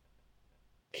asked.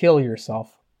 Kill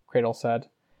yourself, Cradle said.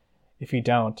 If you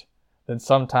don't, then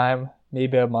sometime,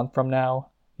 maybe a month from now,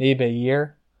 maybe a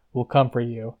year, we'll come for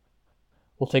you.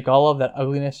 We'll take all of that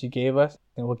ugliness you gave us,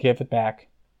 and we'll give it back.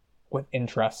 With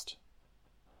interest.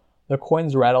 The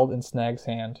coins rattled in Snag's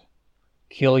hand.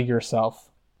 Kill yourself,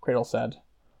 Cradle said.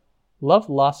 Love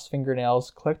Lost's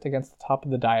fingernails clicked against the top of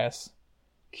the dais.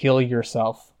 Kill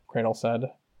yourself, Cradle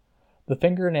said. The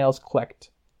fingernails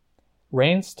clicked.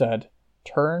 Rain stood,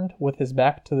 turned with his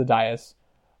back to the dais,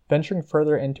 venturing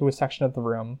further into a section of the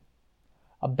room.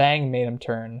 A bang made him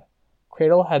turn.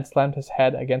 Cradle had slammed his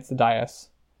head against the dais.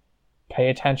 Pay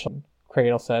attention,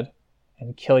 Cradle said,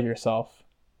 and kill yourself.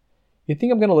 You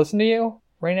think I'm going to listen to you?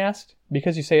 Rain asked,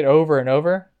 because you say it over and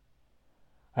over?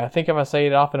 I think if I say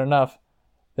it often enough,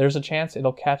 there's a chance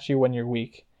it'll catch you when you're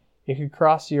weak. It could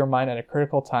cross your mind at a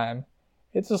critical time.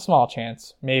 It's a small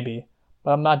chance, maybe,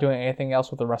 but I'm not doing anything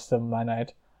else with the rest of my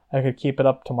night. I could keep it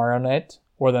up tomorrow night,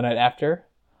 or the night after.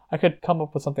 I could come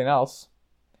up with something else.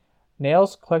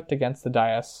 Nails clicked against the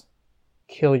dais.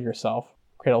 Kill yourself,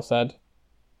 Cradle said.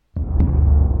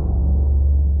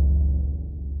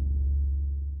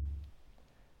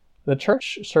 The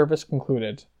church service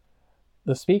concluded.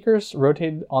 The speakers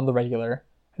rotated on the regular,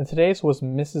 and today's was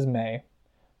Mrs. May.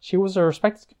 She was a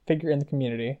respected figure in the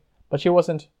community, but she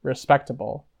wasn't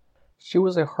respectable. She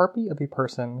was a harpy of a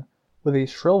person, with a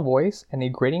shrill voice and a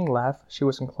grating laugh she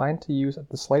was inclined to use at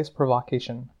the slightest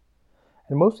provocation.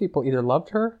 And most people either loved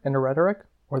her and her rhetoric,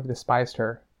 or they despised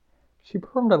her. She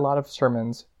performed a lot of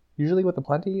sermons, usually with a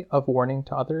plenty of warning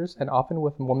to others and often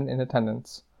with women in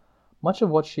attendance. Much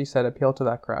of what she said appealed to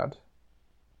that crowd.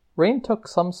 Rain took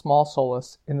some small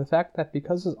solace in the fact that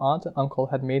because his aunt and uncle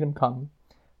had made him come,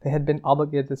 they had been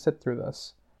obligated to sit through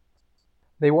this.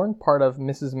 They weren't part of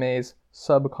Mrs. May's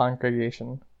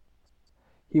sub-congregation.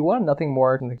 He wanted nothing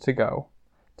more than to go,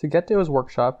 to get to his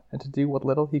workshop and to do what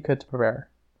little he could to prepare.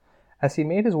 As he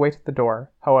made his way to the door,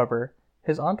 however,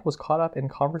 his aunt was caught up in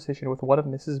conversation with one of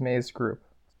Mrs. May's group.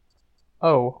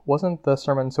 Oh, wasn't the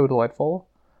sermon so delightful?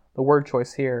 The word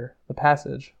choice here, the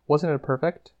passage, wasn't it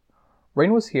perfect?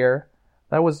 Rain was here.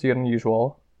 That was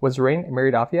unusual. Was Rain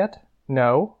married off yet?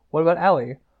 No. What about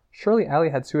Allie? Surely Allie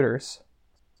had suitors.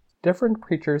 Different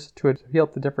preachers to appeal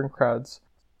to different crowds,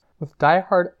 with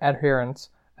die-hard adherents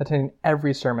attending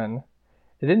every sermon.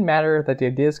 It didn't matter that the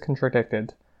ideas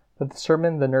contradicted, that the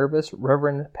sermon the nervous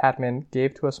Reverend Patman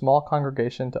gave to a small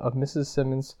congregation of Mrs.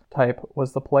 Simmons' type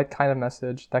was the polite kind of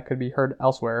message that could be heard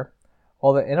elsewhere,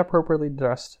 while the inappropriately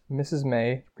dressed Mrs.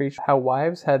 May preached how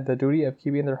wives had the duty of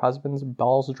keeping their husbands'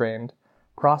 bowels drained,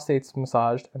 prostates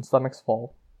massaged, and stomachs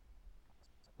full.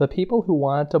 The people who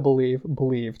wanted to believe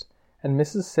believed, and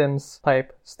Mrs. Sims'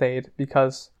 type stayed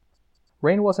because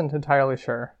Rain wasn't entirely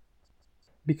sure.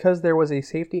 Because there was a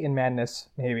safety in madness,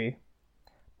 maybe.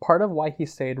 Part of why he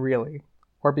stayed, really.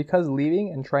 Or because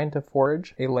leaving and trying to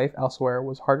forge a life elsewhere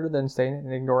was harder than staying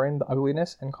and ignoring the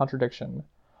ugliness and contradiction.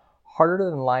 Harder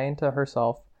than lying to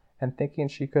herself and thinking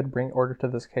she could bring order to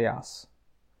this chaos.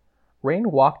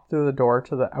 Rain walked through the door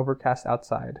to the overcast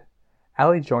outside.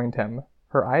 Allie joined him,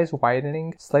 her eyes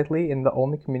widening slightly in the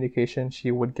only communication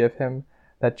she would give him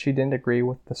that she didn't agree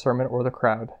with the sermon or the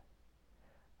crowd.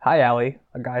 Hi, Allie,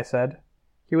 a guy said.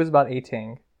 He was about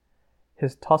 18.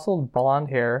 His tousled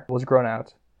blonde hair was grown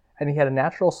out, and he had a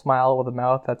natural smile with a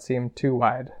mouth that seemed too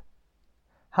wide.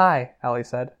 Hi, Allie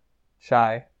said.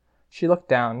 Shy. She looked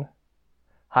down.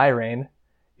 Hi, Rain.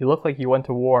 You look like you went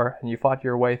to war and you fought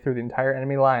your way through the entire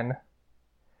enemy line.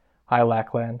 Hi,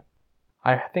 Lackland.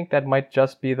 I think that might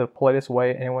just be the politest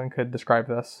way anyone could describe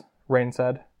this, Rain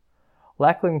said.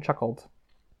 Lackland chuckled.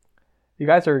 You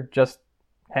guys are just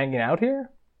hanging out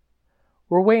here?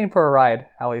 We're waiting for a ride,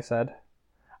 Allie said.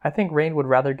 I think Rain would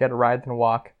rather get a ride than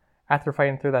walk, after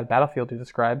fighting through that battlefield you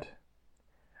described.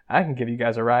 I can give you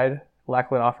guys a ride,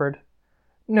 Lackland offered.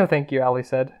 No thank you, Allie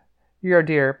said. You're a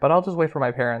dear, but I'll just wait for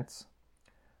my parents.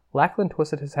 Lackland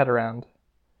twisted his head around.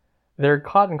 They were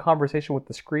caught in conversation with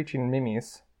the screeching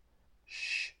Mimis.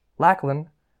 Shh, Lackland,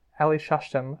 Allie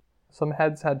shushed him. Some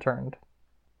heads had turned.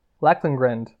 Lackland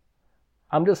grinned.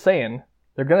 I'm just saying,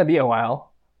 they're gonna be a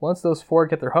while. Once those four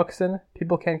get their hooks in,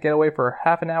 people can't get away for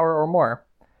half an hour or more.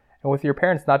 And with your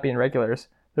parents not being regulars,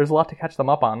 there's a lot to catch them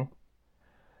up on.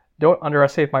 Don't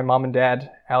underestimate my mom and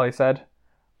dad, Allie said.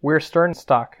 We're stern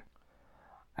stock.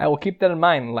 I will keep that in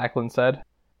mind, Lackland said,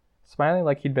 smiling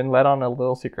like he'd been let on a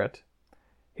little secret.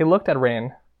 He looked at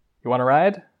Rain. You want a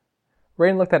ride?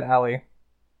 Rain looked at Allie.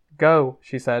 Go,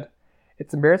 she said.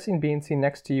 It's embarrassing being seen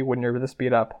next to you when you're this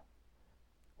beat up.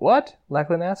 What?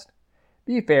 Lackland asked.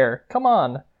 Be fair. Come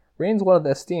on. Rain's one of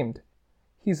the esteemed.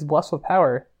 He's blessed with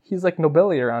power. He's like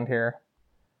nobility around here.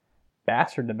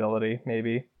 Bastard nobility,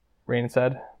 maybe, Rain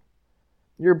said.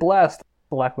 You're blessed,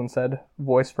 Lackland said,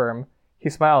 voice firm. He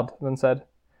smiled, then said,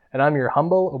 And I'm your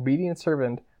humble, obedient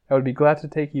servant I would be glad to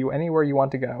take you anywhere you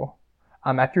want to go.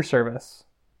 I'm at your service.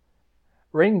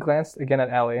 Rain glanced again at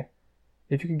Allie.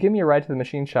 If you could give me a ride to the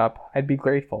machine shop, I'd be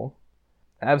grateful.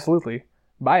 Absolutely.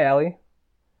 Bye, Allie.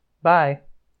 Bye.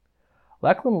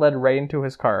 Lachlan led Rain to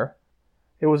his car.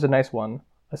 It was a nice one,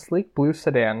 a sleek blue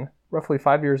sedan, roughly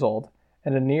 5 years old,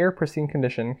 and in near pristine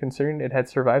condition considering it had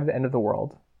survived the end of the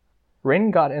world.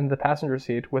 Rain got in the passenger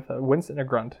seat with a wince and a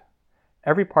grunt.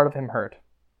 Every part of him hurt.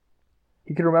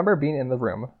 He could remember being in the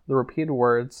room, the repeated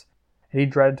words, and he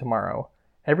dreaded tomorrow.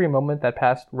 Every moment that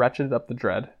passed ratcheted up the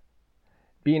dread.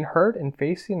 Being hurt and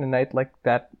facing a night like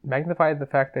that magnified the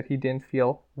fact that he didn't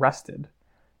feel rested.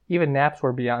 Even naps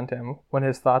were beyond him when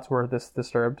his thoughts were this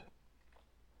disturbed.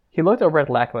 He looked over at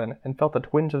Lachlan and felt a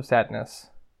twinge of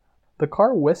sadness. The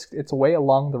car whisked its way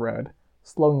along the road,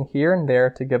 slowing here and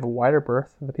there to give a wider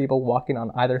berth to the people walking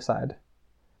on either side.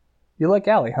 You like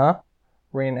Allie, huh?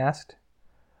 Rain asked.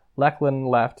 Lachlan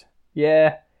laughed.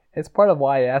 Yeah, it's part of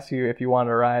why I asked you if you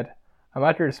wanted a ride. I'm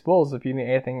at your disposal if you need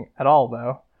anything at all,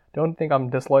 though. Don't think I'm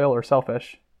disloyal or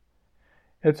selfish.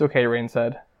 It's okay, Rain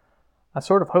said. I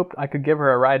sort of hoped I could give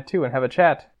her a ride too and have a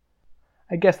chat.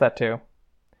 I guess that too.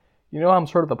 You know I'm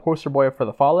sort of the poster boy for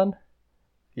the fallen?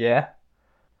 Yeah.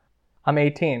 I'm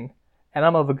 18, and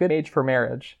I'm of a good age for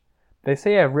marriage. They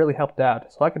say I've really helped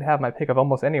out, so I could have my pick of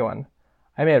almost anyone.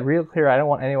 I made it real clear I don't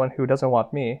want anyone who doesn't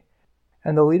want me,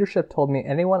 and the leadership told me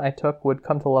anyone I took would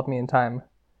come to love me in time.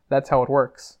 That's how it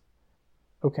works.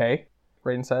 Okay,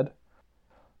 Rain said.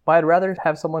 But I'd rather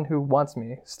have someone who wants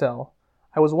me, still.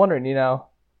 I was wondering,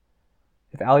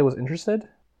 if Allie was interested?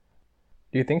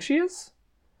 Do you think she is?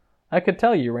 I could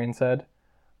tell you, Rain said,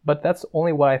 but that's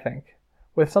only what I think.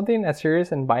 With something as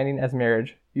serious and binding as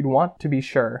marriage, you'd want to be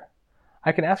sure.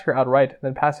 I can ask her outright,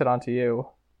 then pass it on to you.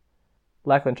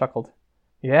 Lachlan chuckled.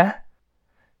 Yeah?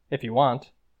 If you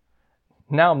want.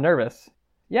 Now I'm nervous.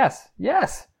 Yes!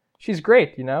 She's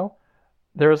great,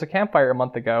 There was a campfire a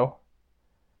month ago.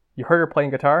 You heard her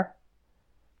playing guitar?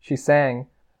 She sang.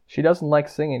 She doesn't like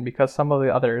singing because some of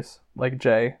the others, like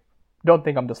Jay, don't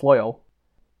think I'm disloyal.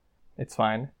 It's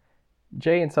fine.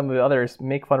 Jay and some of the others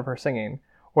make fun of her singing,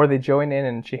 or they join in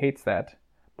and she hates that.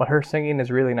 But her singing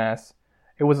is really nice.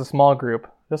 It was a small group,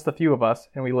 just a few of us,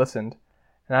 and we listened.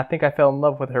 And I think I fell in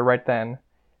love with her right then.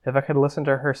 If I could listen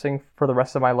to her sing for the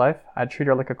rest of my life, I'd treat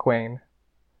her like a queen.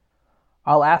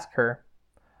 I'll ask her.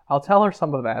 I'll tell her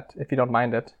some of that, if you don't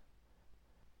mind it.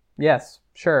 Yes,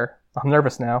 sure. I'm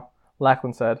nervous now,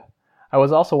 Lachlan said. I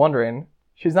was also wondering,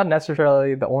 she's not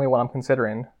necessarily the only one I'm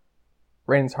considering.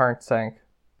 Rain's heart sank.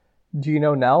 Do you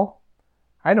know Nell?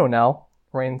 I know Nell,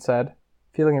 Rain said,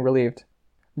 feeling relieved.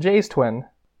 Jay's twin.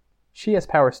 She has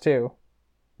powers too.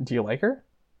 Do you like her?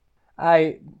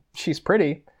 She's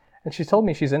pretty, and she's told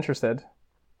me she's interested.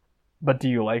 But do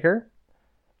you like her?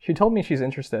 She told me she's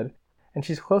interested, and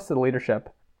she's close to the leadership.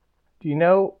 Do you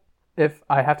know if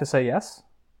I have to say yes?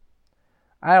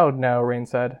 I don't know, Rain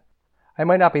said. I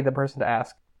might not be the person to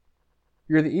ask.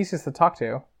 You're the easiest to talk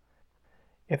to.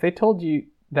 If they told you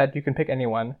that you can pick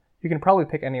anyone, you can probably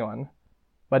pick anyone.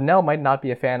 But Nell might not be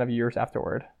a fan of yours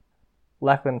afterward.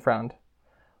 Lachlan frowned.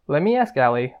 Let me ask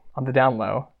Allie, on the down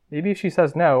low. Maybe if she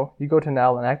says no, you go to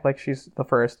Nell and act like she's the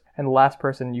first and the last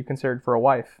person you considered for a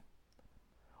wife.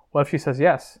 What if she says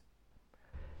yes?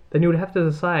 Then you would have to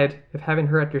decide if having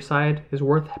her at your side is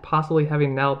worth possibly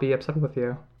having Nell be upset with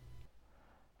you.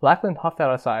 Lachlan puffed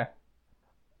out a sigh.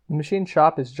 The machine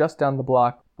shop is just down the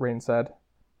block, Rain said.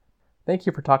 Thank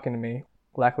you for talking to me,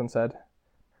 Lachlan said.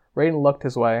 Rain looked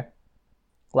his way.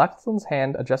 Lachlan's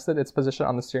hand adjusted its position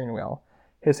on the steering wheel.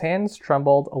 His hands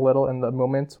trembled a little in the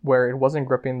moment where it wasn't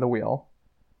gripping the wheel.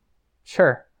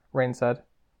 Sure, Rain said.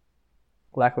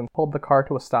 Lachlan pulled the car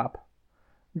to a stop.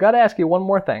 Gotta ask you one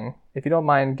more thing, if you don't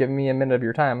mind giving me a minute of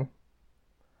your time.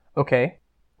 Okay,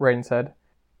 Rain said.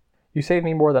 You saved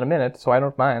me more than a minute, so I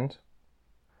don't mind.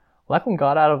 Lachlan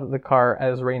got out of the car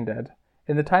as Rain did.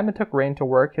 In the time it took Rain to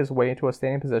work his way to a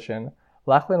standing position,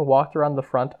 Lachlan walked around the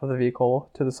front of the vehicle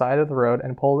to the side of the road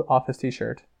and pulled off his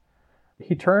t-shirt.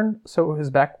 He turned so his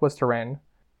back was to Rain.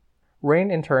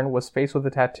 Rain, in turn, was faced with a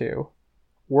tattoo.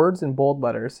 Words in bold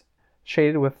letters,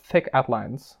 shaded with thick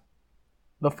outlines.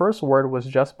 The first word was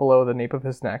just below the nape of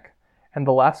his neck, and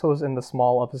the last was in the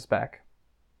small of his back.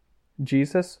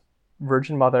 Jesus,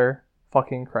 Virgin Mother,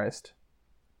 fucking Christ.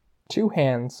 2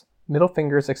 hands, middle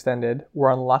fingers extended,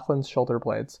 were on Lachlan's shoulder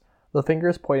blades, the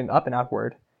fingers pointing up and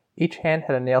outward. Each hand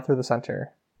had a nail through the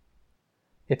center.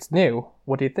 It's new.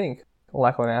 What do you think?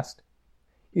 Lachlan asked.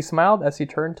 He smiled as he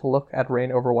turned to look at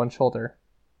Rain over one shoulder.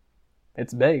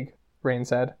 It's big, Rain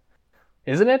said.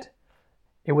 Isn't it?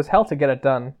 It was hell to get it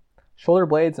done. Shoulder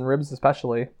blades and ribs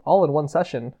especially, all in one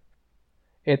session.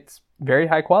 It's Very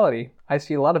high quality. I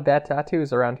see a lot of bad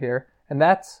tattoos around here, and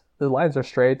the lines are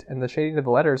straight and the shading of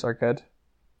the letters are good.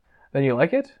 Then you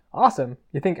like it? Awesome.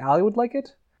 You think Allie would like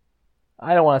it?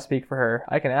 I don't want to speak for her.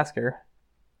 I can ask her.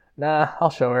 Nah, I'll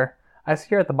show her. I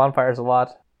see her at the bonfires a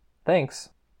lot. Thanks,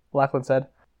 Lachlan said.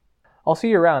 I'll see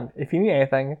you around. If you need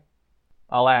anything,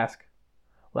 I'll ask.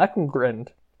 Lachlan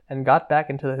grinned and got back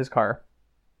into his car.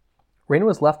 Rain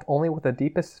was left only with the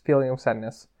deepest feeling of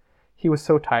sadness. He was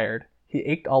so tired. He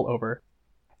ached all over.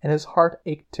 And his heart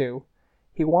ached too.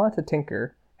 He wanted to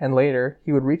tinker, and later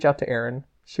he would reach out to Erin.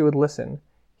 She would listen.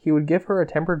 He would give her a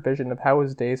tempered vision of how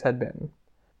his days had been.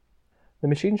 The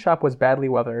machine shop was badly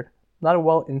weathered, not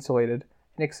well insulated,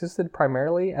 and existed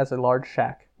primarily as a large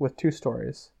shack with 2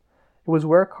 stories. It was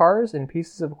where cars and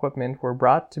pieces of equipment were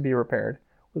brought to be repaired,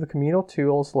 with the communal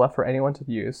tools left for anyone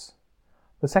to use.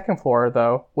 The second floor,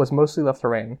 though, was mostly left to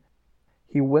Rain.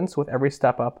 He winced with every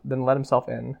step up, then let himself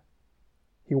in.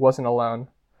 He wasn't alone.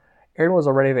 Erin was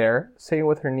already there, sitting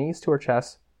with her knees to her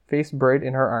chest, face buried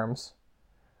in her arms.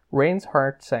 Rain's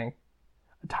heart sank.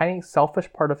 A tiny,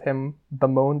 selfish part of him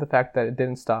bemoaned the fact that it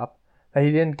didn't stop, that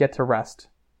he didn't get to rest.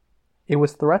 It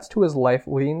was threats to his life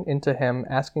leading into him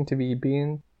asking to be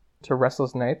beaten to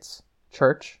restless nights,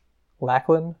 church,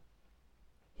 Lachlan.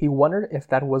 He wondered if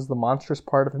that was the monstrous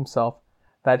part of himself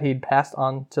that he'd passed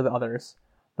on to the others.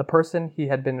 The person he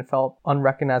had been felt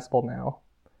unrecognizable now,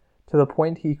 to the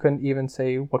point he couldn't even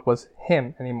say what was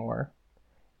him anymore.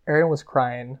 Erin was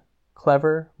crying.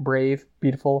 Clever, brave,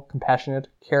 beautiful, compassionate,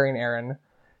 caring Erin.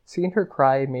 Seeing her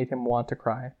cry made him want to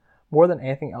cry, more than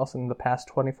anything else in the past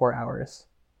 24 hours.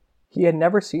 He had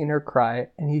never seen her cry,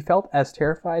 and he felt as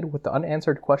terrified with the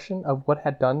unanswered question of what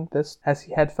had done this as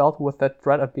he had felt with the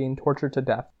threat of being tortured to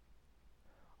death.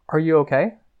 Are you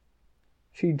okay?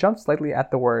 She jumped slightly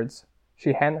at the words.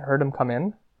 She hadn't heard him come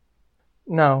in.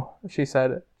 No, she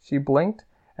said. She blinked,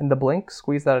 and the blink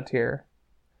squeezed out a tear.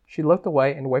 She looked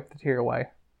away and wiped the tear away.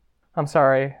 I'm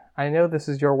sorry. I know this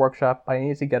is your workshop, but I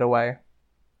need to get away.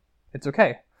 It's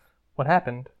okay. What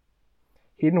happened?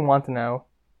 He didn't want to know.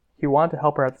 He wanted to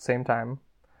help her at the same time.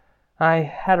 I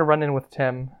had a run-in with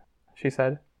Tim, she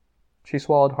said. She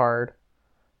swallowed hard.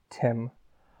 Tim.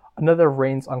 Another of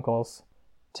Rain's uncles.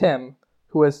 Tim,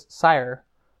 who was sire,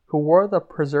 who wore the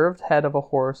preserved head of a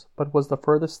horse, but was the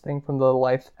furthest thing from the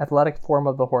lithe, athletic form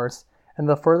of the horse, and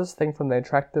the furthest thing from the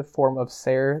attractive form of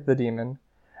Sayre the demon,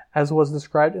 as was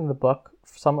described in the book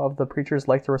some of the preachers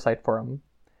liked to recite for him.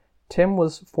 Tim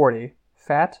was 40,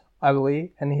 fat,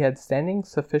 ugly, and he had standing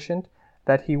sufficient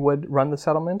that he would run the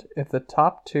settlement if the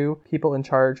top 2 people in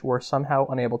charge were somehow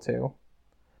unable to.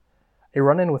 A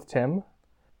run-in with Tim?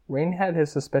 Rain had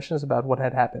his suspicions about what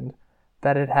had happened.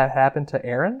 That it had happened to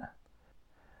Erin?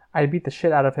 I'd beat the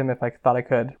shit out of him if I thought I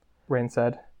could, Rain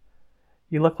said.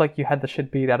 You look like you had the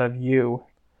shit beat out of you,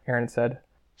 Erin said.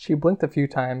 She blinked a few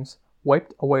times,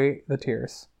 wiped away the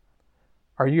tears.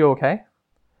 Are you okay?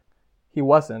 He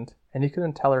wasn't, and he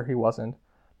couldn't tell her he wasn't,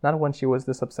 not when she was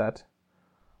this upset.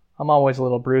 I'm always a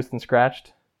little bruised and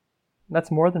scratched.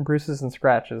 That's more than bruises and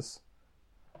scratches.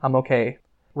 I'm okay,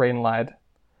 Rain lied.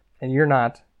 And you're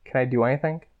not. Can I do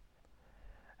anything?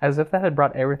 As if that had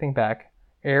brought everything back,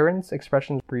 Erin's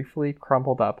expression briefly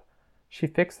crumpled up. She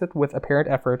fixed it with apparent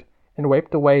effort and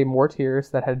wiped away more tears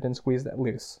that had been squeezed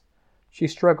loose. She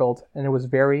struggled, and it was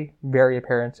very, very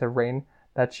apparent to Rain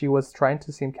that she was trying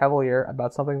to seem cavalier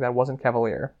about something that wasn't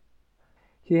cavalier.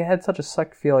 He had such a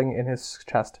suck feeling in his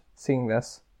chest, seeing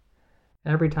this.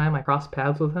 Every time I cross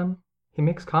paths with him, he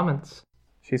makes comments,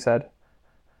 she said.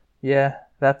 Yeah,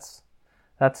 that's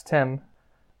Tim.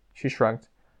 She shrugged.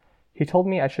 He told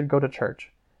me I should go to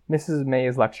church. Mrs. May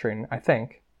is lecturing, I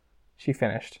think. She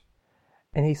finished.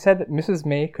 And he said that Mrs.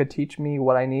 May could teach me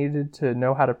what I needed to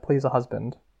know how to please a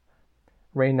husband.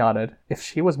 Ray nodded. If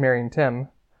she was marrying Tim...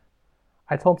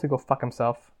 I told him to go fuck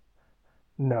himself.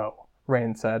 No,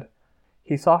 Rain said.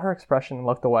 He saw her expression and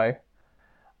looked away.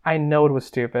 I know it was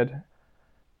stupid.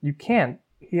 You can't.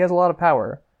 He has a lot of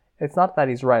power. It's not that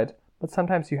he's right, but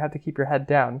sometimes you have to keep your head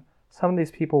down. Some of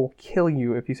these people will kill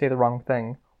you if you say the wrong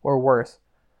thing, or worse.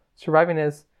 Surviving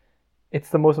it's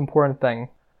the most important thing.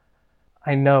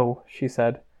 I know, she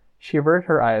said. She averted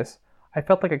her eyes. I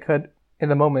felt like I could. In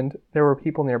the moment, there were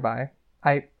people nearby.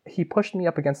 He pushed me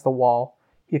up against the wall.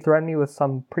 He threatened me with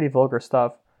some pretty vulgar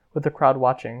stuff, with the crowd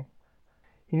watching.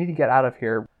 You need to get out of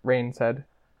here, Rain said.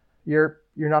 You're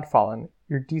not fallen.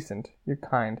 You're decent. You're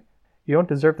kind. You don't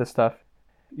deserve this stuff.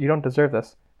 You don't deserve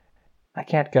this. I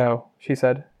can't go, she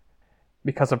said.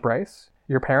 Because of Bryce?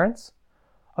 Your parents?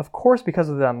 Of course because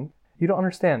of them. You don't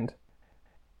understand.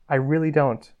 I really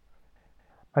don't.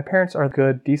 My parents are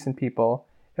good, decent people.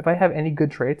 If I have any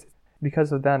good traits, it's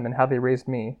because of them and how they raised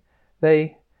me.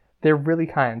 They're really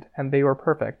kind, and they were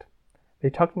perfect. They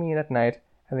tucked me in at night,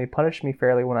 and they punished me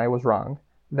fairly when I was wrong.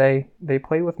 They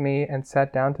played with me and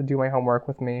sat down to do my homework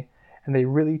with me, and they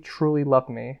really, truly loved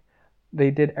me.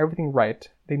 They did everything right.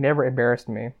 They never embarrassed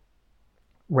me.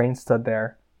 Rain stood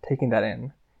there, taking that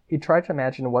in. He tried to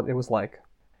imagine what it was like.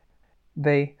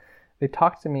 They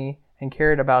talked to me and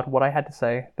cared about what I had to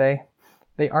say.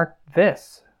 They aren't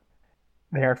this.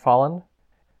 They aren't fallen.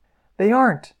 They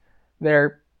aren't.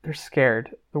 They're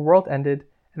scared. The world ended,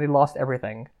 and they lost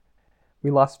everything.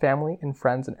 We lost family and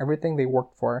friends and everything they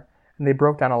worked for, and they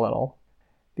broke down a little.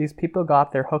 These people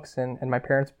got their hooks in, and my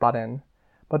parents bought in.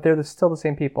 But they're still the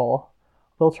same people.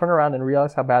 They'll turn around and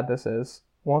realize how bad this is,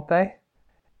 won't they?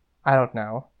 I don't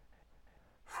know.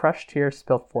 Fresh tears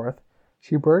spilled forth.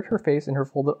 She buried her face in her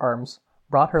folded arms,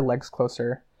 brought her legs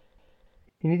closer.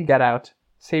 You need to get out.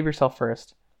 Save yourself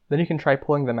first. Then you can try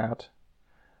pulling them out.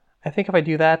 I think if I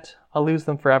do that, I'll lose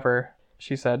them forever,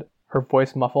 she said, her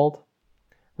voice muffled.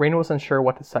 Rain was unsure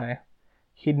what to say.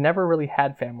 He'd never really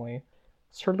had family,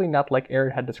 certainly not like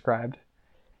Aaron had described.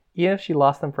 Even if she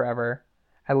lost them forever,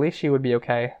 at least she would be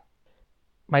okay.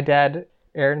 My dad,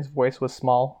 Aaron's voice was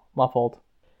small, muffled.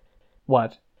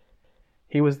 What?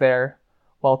 He was there,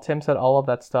 while Tim said all of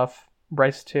that stuff,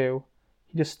 Bryce too.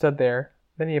 He just stood there,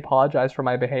 then he apologized for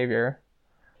my behavior.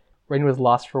 Rain was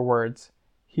lost for words.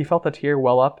 He felt a tear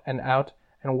well up and out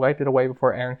and wiped it away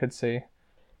before Aaron could see.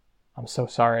 I'm so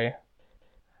sorry.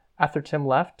 After Tim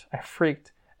left, I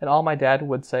freaked, and all my dad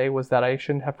would say was that I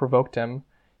shouldn't have provoked him.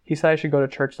 He said I should go to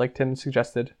church like Tim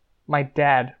suggested. My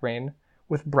dad, Rain,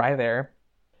 with Bry there.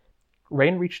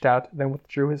 Rain reached out, then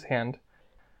withdrew his hand.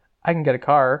 I can get a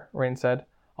car, Rain said.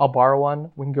 I'll borrow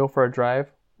one, we can go for a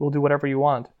drive. We'll do whatever you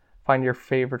want. Find your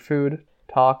favorite food,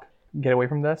 talk, get away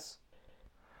from this.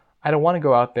 I don't want to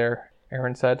go out there,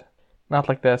 Aaron said. Not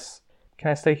like this.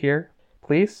 Can I stay here,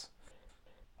 please?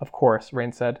 Of course,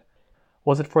 Rain said.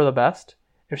 Was it for the best?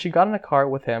 If she got in a car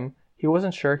with him, he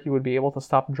wasn't sure he would be able to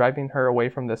stop driving her away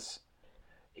from this.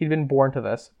 He'd been born to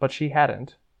this, but she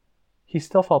hadn't. He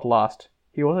still felt lost.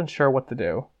 He wasn't sure what to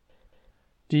do.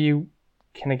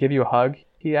 Can I give you a hug?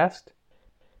 He asked.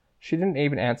 She didn't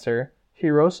even answer. She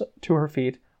rose to her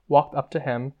feet, walked up to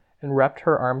him, and wrapped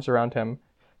her arms around him,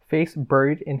 face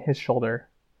buried in his shoulder.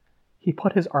 He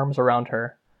put his arms around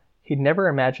her. He'd never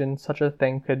imagined such a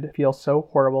thing could feel so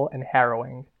horrible and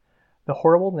harrowing. The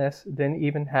horribleness didn't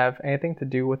even have anything to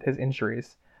do with his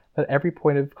injuries, that every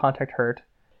point of contact hurt.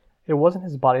 It wasn't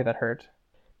his body that hurt.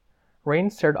 Rain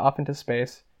stared off into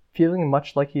space, feeling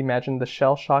much like he imagined the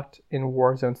shell-shocked in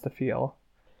war zones to feel.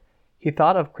 He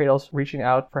thought of Kratos reaching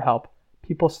out for help,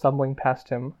 people stumbling past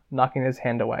him, knocking his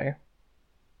hand away.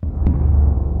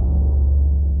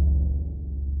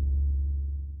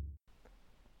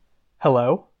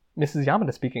 Hello, Mrs.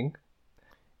 Yamada speaking.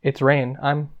 It's Rain.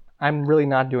 I'm really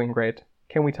not doing great.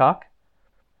 Can we talk?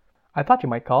 I thought you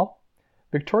might call.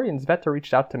 Victoria and Sveta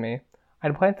reached out to me.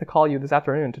 I'd planned to call you this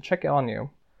afternoon to check on you.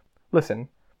 Listen,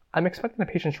 I'm expecting a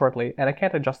patient shortly, and I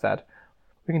can't adjust that.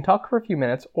 We can talk for a few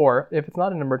minutes, or, if it's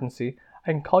not an emergency,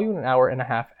 I can call you in an hour and a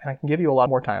half, and I can give you a lot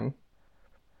more time.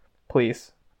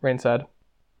 Please, Rain said.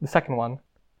 The second one.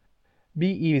 Be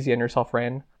easy on yourself,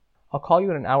 Rain. I'll call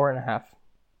you in an hour and a half.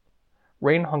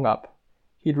 Rain hung up.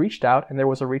 He'd reached out, and there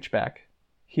was a reach back.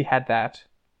 He had that.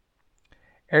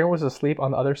 Aaron was asleep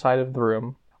on the other side of the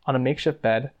room, on a makeshift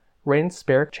bed, Rain's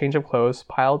spare change of clothes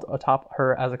piled atop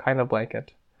her as a kind of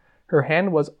blanket. Her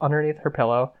hand was underneath her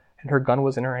pillow, and her gun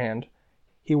was in her hand.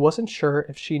 He wasn't sure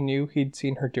if she knew he'd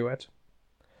seen her do it.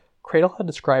 Cradle had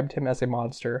described him as a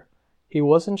monster. He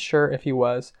wasn't sure if he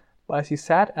was, but as he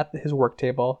sat at his work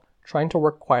table, trying to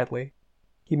work quietly,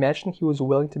 he imagined he was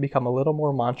willing to become a little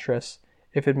more monstrous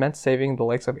if it meant saving the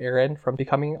likes of Aaron from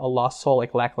becoming a lost soul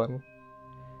like Lachlan.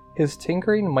 His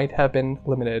tinkering might have been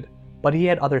limited, but he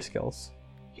had other skills.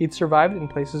 He'd survived in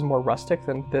places more rustic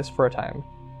than this for a time.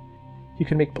 He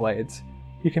could make blades.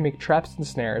 He could make traps and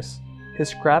snares. His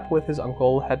scrap with his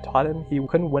uncle had taught him he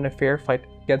couldn't win a fair fight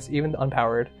against even the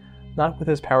unpowered, not with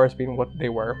his powers being what they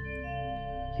were.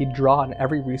 He'd draw on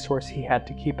every resource he had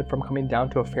to keep it from coming down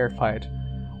to a fair fight.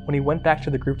 When he went back to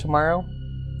the group tomorrow,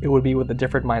 it would be with a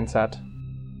different mindset.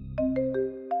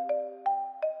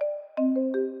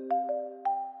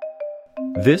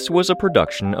 This was a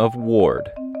production of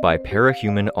Ward by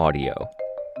Parahuman Audio.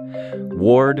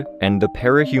 Ward and the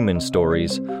Parahuman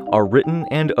stories are written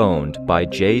and owned by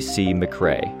J.C.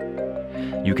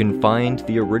 McCrae. You can find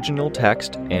the original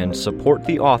text and support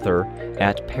the author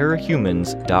at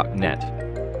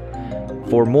parahumans.net.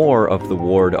 For more of the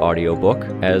Ward audiobook,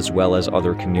 as well as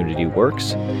other community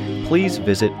works, please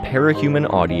visit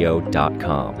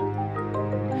parahumanaudio.com.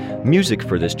 Music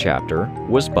for this chapter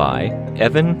was by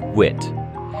Evan Witt.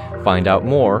 Find out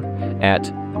more at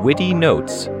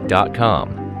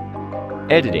wittynotes.com.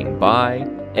 Editing by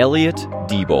Elliot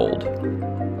Diebold.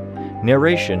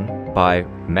 Narration by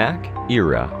Mac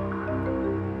Ira.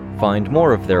 Find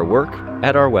more of their work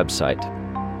at our website.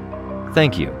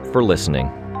 Thank you for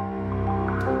listening.